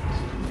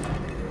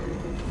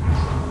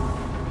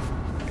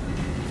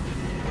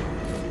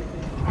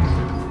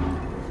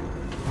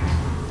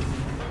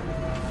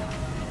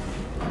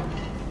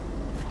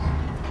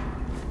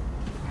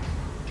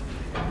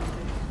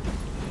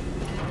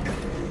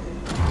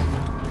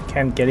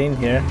 Can't get in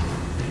here.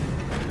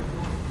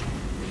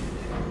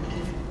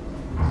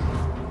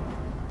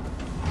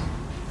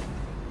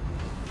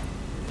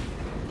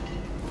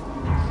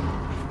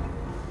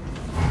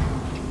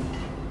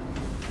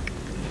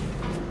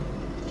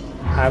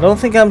 I don't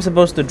think I'm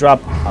supposed to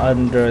drop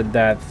under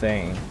that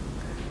thing.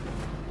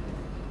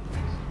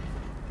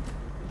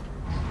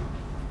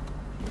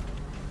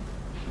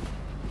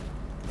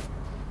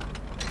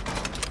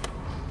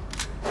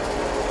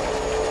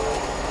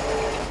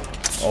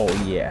 Oh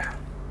yeah.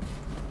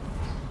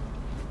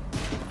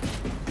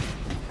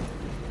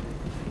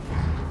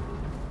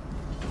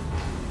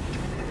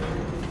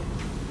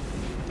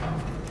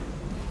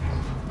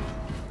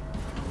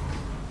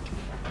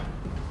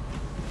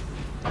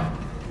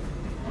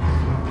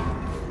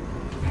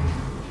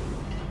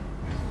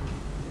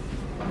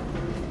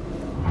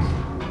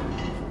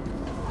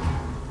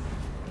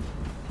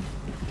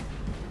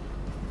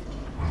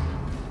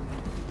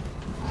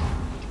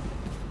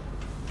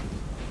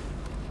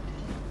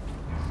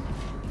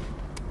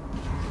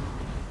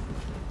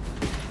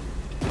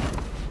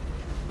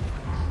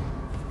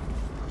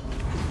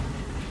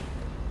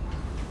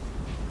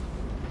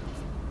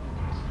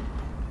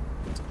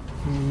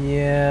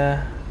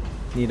 Yeah,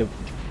 need a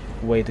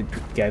way to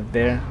get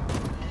there.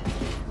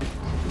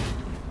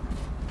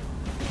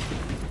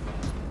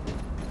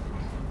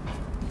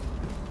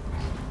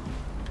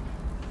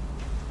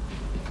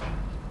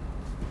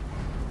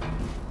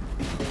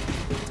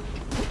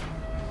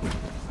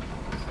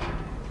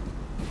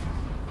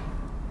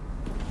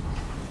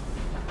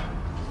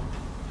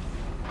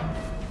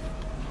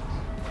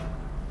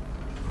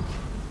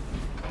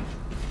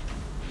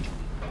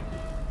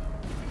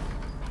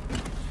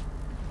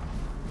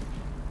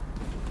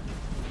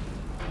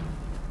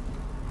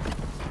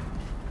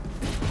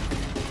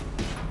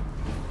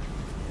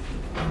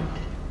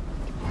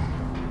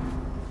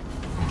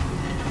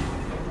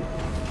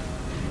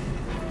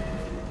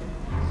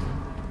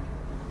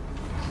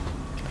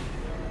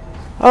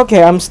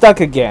 Okay, I'm stuck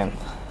again.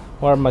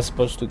 Where am I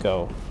supposed to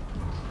go?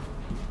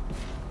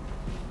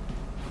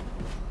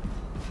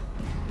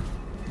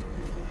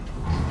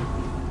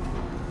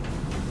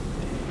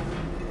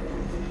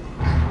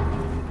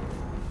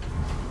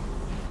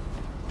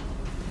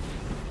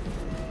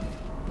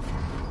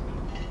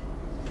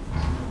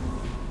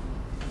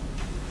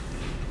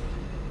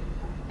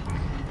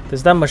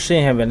 Does that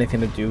machine have anything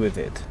to do with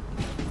it?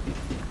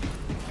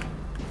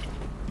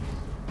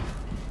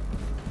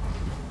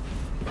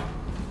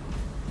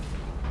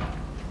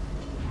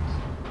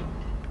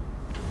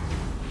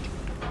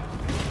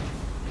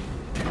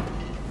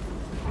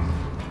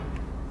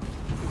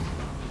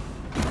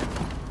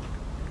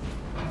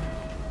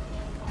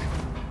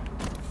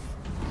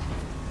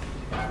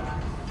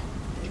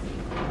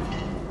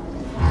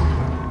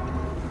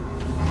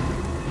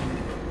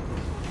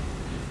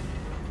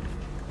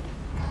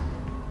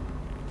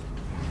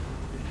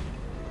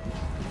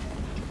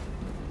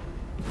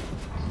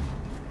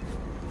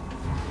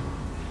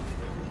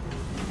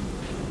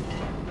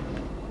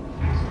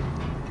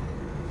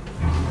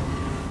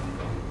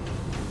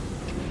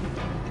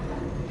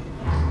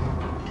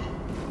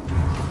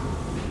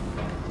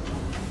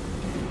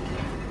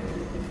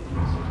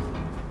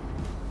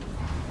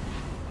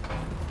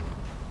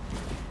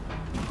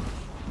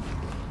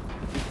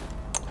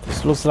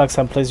 This looks like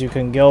some place you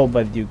can go,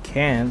 but you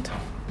can't.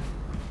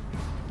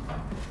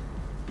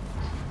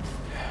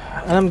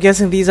 And I'm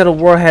guessing these are the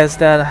warheads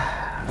that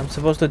I'm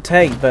supposed to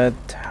take, but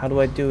how do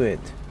I do it?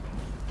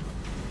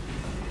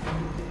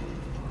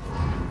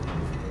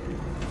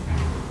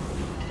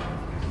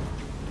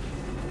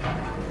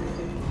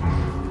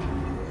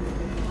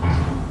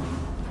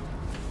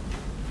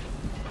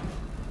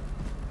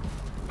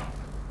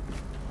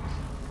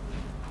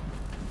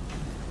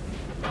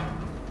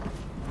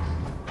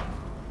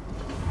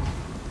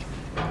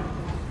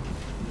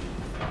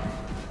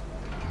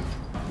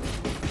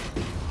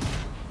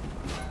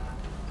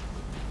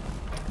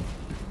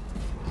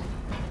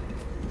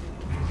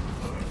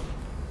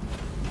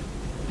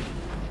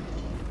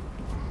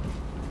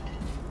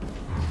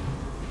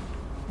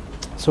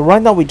 So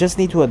right now we just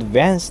need to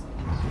advance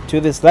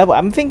to this level.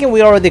 I'm thinking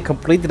we already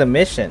completed the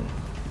mission.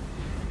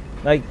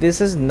 Like,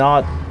 this is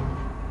not...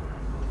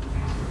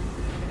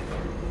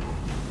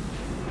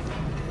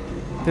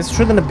 This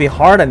shouldn't be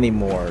hard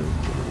anymore.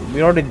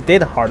 We already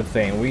did a hard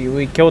thing.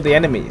 We killed the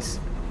enemies.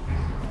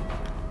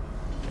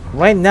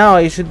 Right now,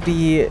 it should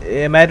be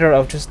a matter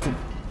of just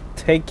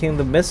taking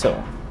the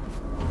missile.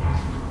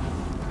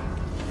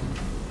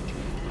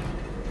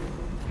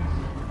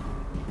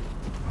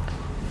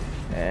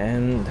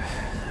 And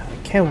I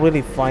can't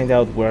really find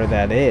out where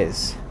that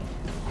is.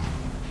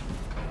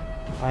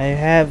 I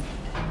have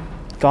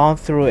gone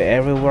through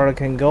everywhere I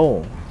can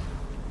go.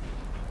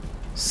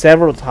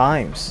 Several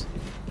times.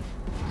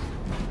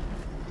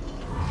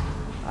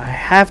 I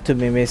have to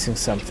be missing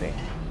something.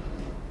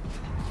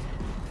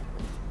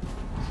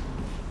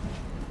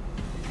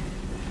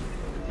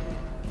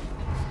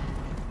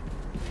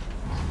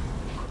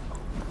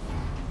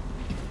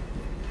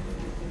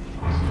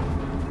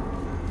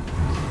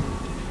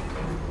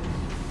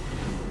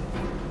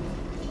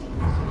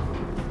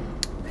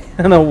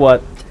 I don't know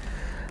what.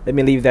 Let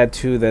me leave that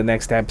to the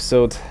next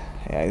episode.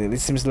 Yeah, it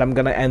seems like I'm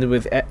gonna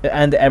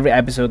end every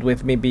episode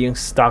with me being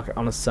stuck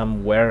on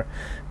somewhere,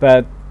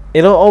 but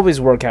it'll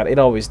always work out. It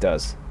always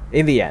does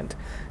in the end.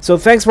 So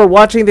thanks for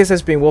watching. This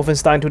has been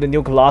Wolfenstein II: The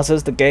New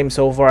Colossus. The game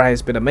so far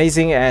has been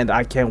amazing, and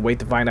I can't wait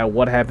to find out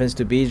what happens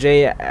to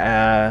BJ.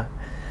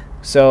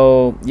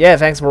 So yeah,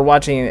 thanks for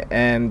watching,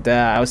 and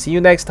I'll see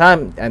you next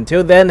time.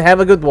 Until then, have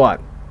a good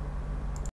one.